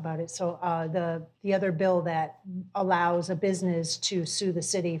to talk about it. So the other bill that allows a business to sue the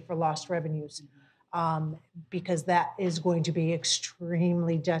city for lost revenues, because that is going to be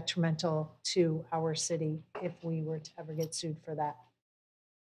extremely detrimental to our city if we were to ever get sued for that.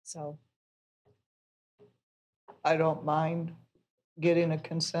 So I don't mind getting a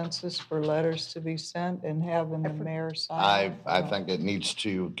consensus for letters to be sent and having the mayor sign. I think it needs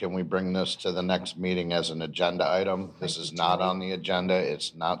to, can we bring this to the next meeting as an agenda item? This is not on the agenda.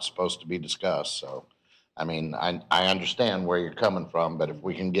 It's not supposed to be discussed. So, I mean, I understand where you're coming from, but if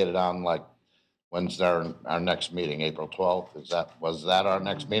we can get it on, like, when's our next meeting? April 12th? Was that our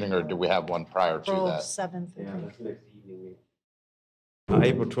next meeting, or do we have one prior to April that? 7th. Yeah, that's next evening.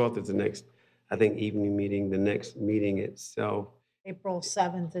 April 12th is the next, I think, evening meeting. The next meeting itself. April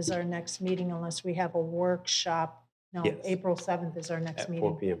 7th is our next meeting unless we have a workshop. No, Yes. April 7th is our next At meeting.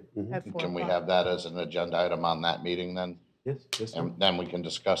 4 p.m. Mhm. At 4 Can we o'clock. have that as an agenda item on that meeting then? Yes, yes, sir. And then we can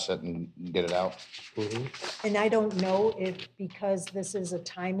discuss it and get it out. And I don't know if, because this is a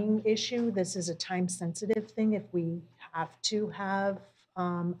timing issue, this is a time-sensitive thing, if we have to have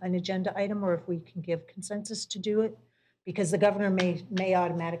an agenda item, or if we can give consensus to do it, because the governor may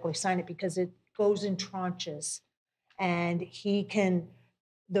automatically sign it, because it goes in tranches. And he can,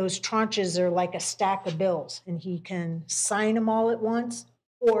 those tranches are like a stack of bills, and he can sign them all at once,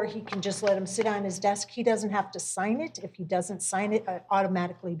 or he can just let them sit on his desk. He doesn't have to sign it. If he doesn't sign it, it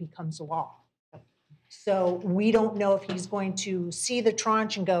automatically becomes law. So we don't know if he's going to see the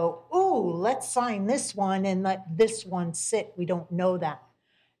tranche and go, ooh, let's sign this one and let this one sit. We don't know that.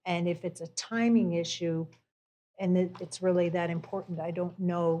 And if it's a timing issue and it's really that important, I don't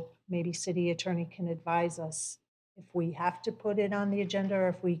know, maybe city attorney can advise us if we have to put it on the agenda, or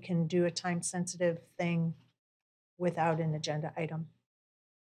if we can do a time-sensitive thing without an agenda item.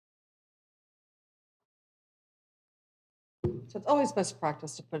 So it's always best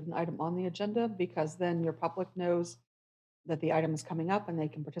practice to put an item on the agenda, because then your public knows that the item is coming up and they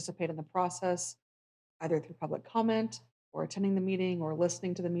can participate in the process, either through public comment or attending the meeting or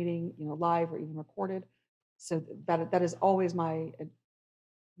listening to the meeting, live or even recorded. So that is always my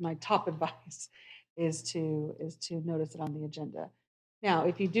top advice, is to notice it on the agenda. Now,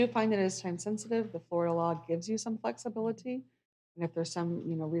 if you do find that it is time sensitive, the Florida law gives you some flexibility. And if there's some,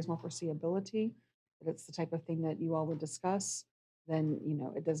 reasonable foreseeability that it's the type of thing that you all would discuss, then,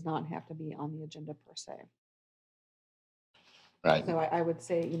 it does not have to be on the agenda per se. Right. So I would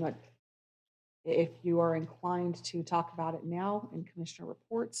say, if you are inclined to talk about it now in commissioner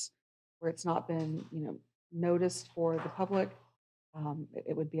reports where it's not been, noticed for the public,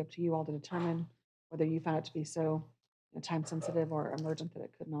 it would be up to you all to determine whether you found it to be so time sensitive or emergent that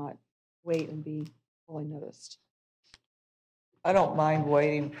it could not wait and be fully noticed. I don't mind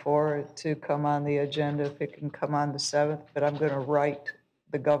waiting for it to come on the agenda if it can come on the 7th, but I'm going to write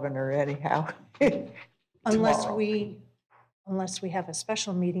the governor anyhow. Unless tomorrow. we have a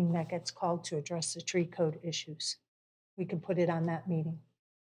special meeting that gets called to address the tree code issues. We can put it on that meeting.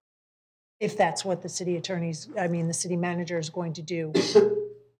 If that's what the city the city manager is going to do.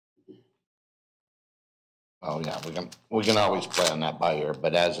 Oh, yeah, we can always plan that by ear,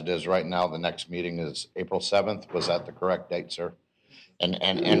 but as it is right now, the next meeting is April 7th. Was that the correct date, sir?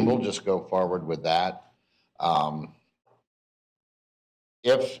 And we'll just go forward with that.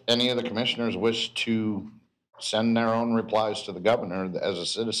 If any of the commissioners wish to send their own replies to the governor as a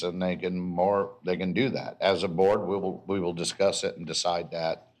citizen, they can do that. As a board, we will discuss it and decide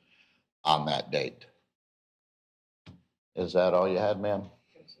that on that date. Is that all you had, ma'am?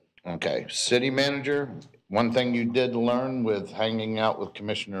 Okay, city manager, one thing you did learn with hanging out with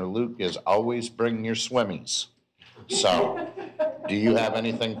Commissioner Luke is always bring your swimmies. So, do you have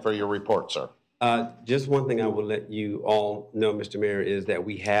anything for your report, sir? Just one thing I will let you all know, Mr. Mayor, is that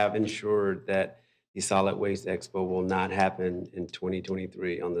we have ensured that the Solid Waste Expo will not happen in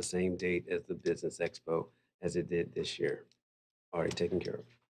 2023 on the same date as the Business Expo as it did this year. Already taken care of.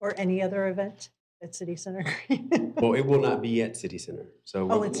 Or any other event at City Center. Well, it will not be at City Center.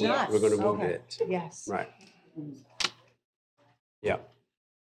 So Oh, it's not? we're going to move Okay. it. Yes. Right. Yeah.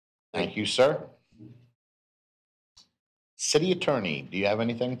 Thank you, sir. City Attorney, do you have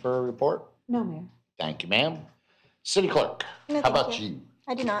anything for a report? No, Mayor. Thank you, ma'am. City Clerk, No, how thank about you?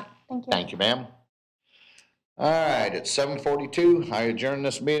 I do not. Thank you. Thank you, ma'am. All right, it's 7:42. I adjourn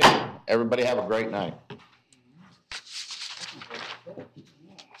this meeting. Everybody have a great night.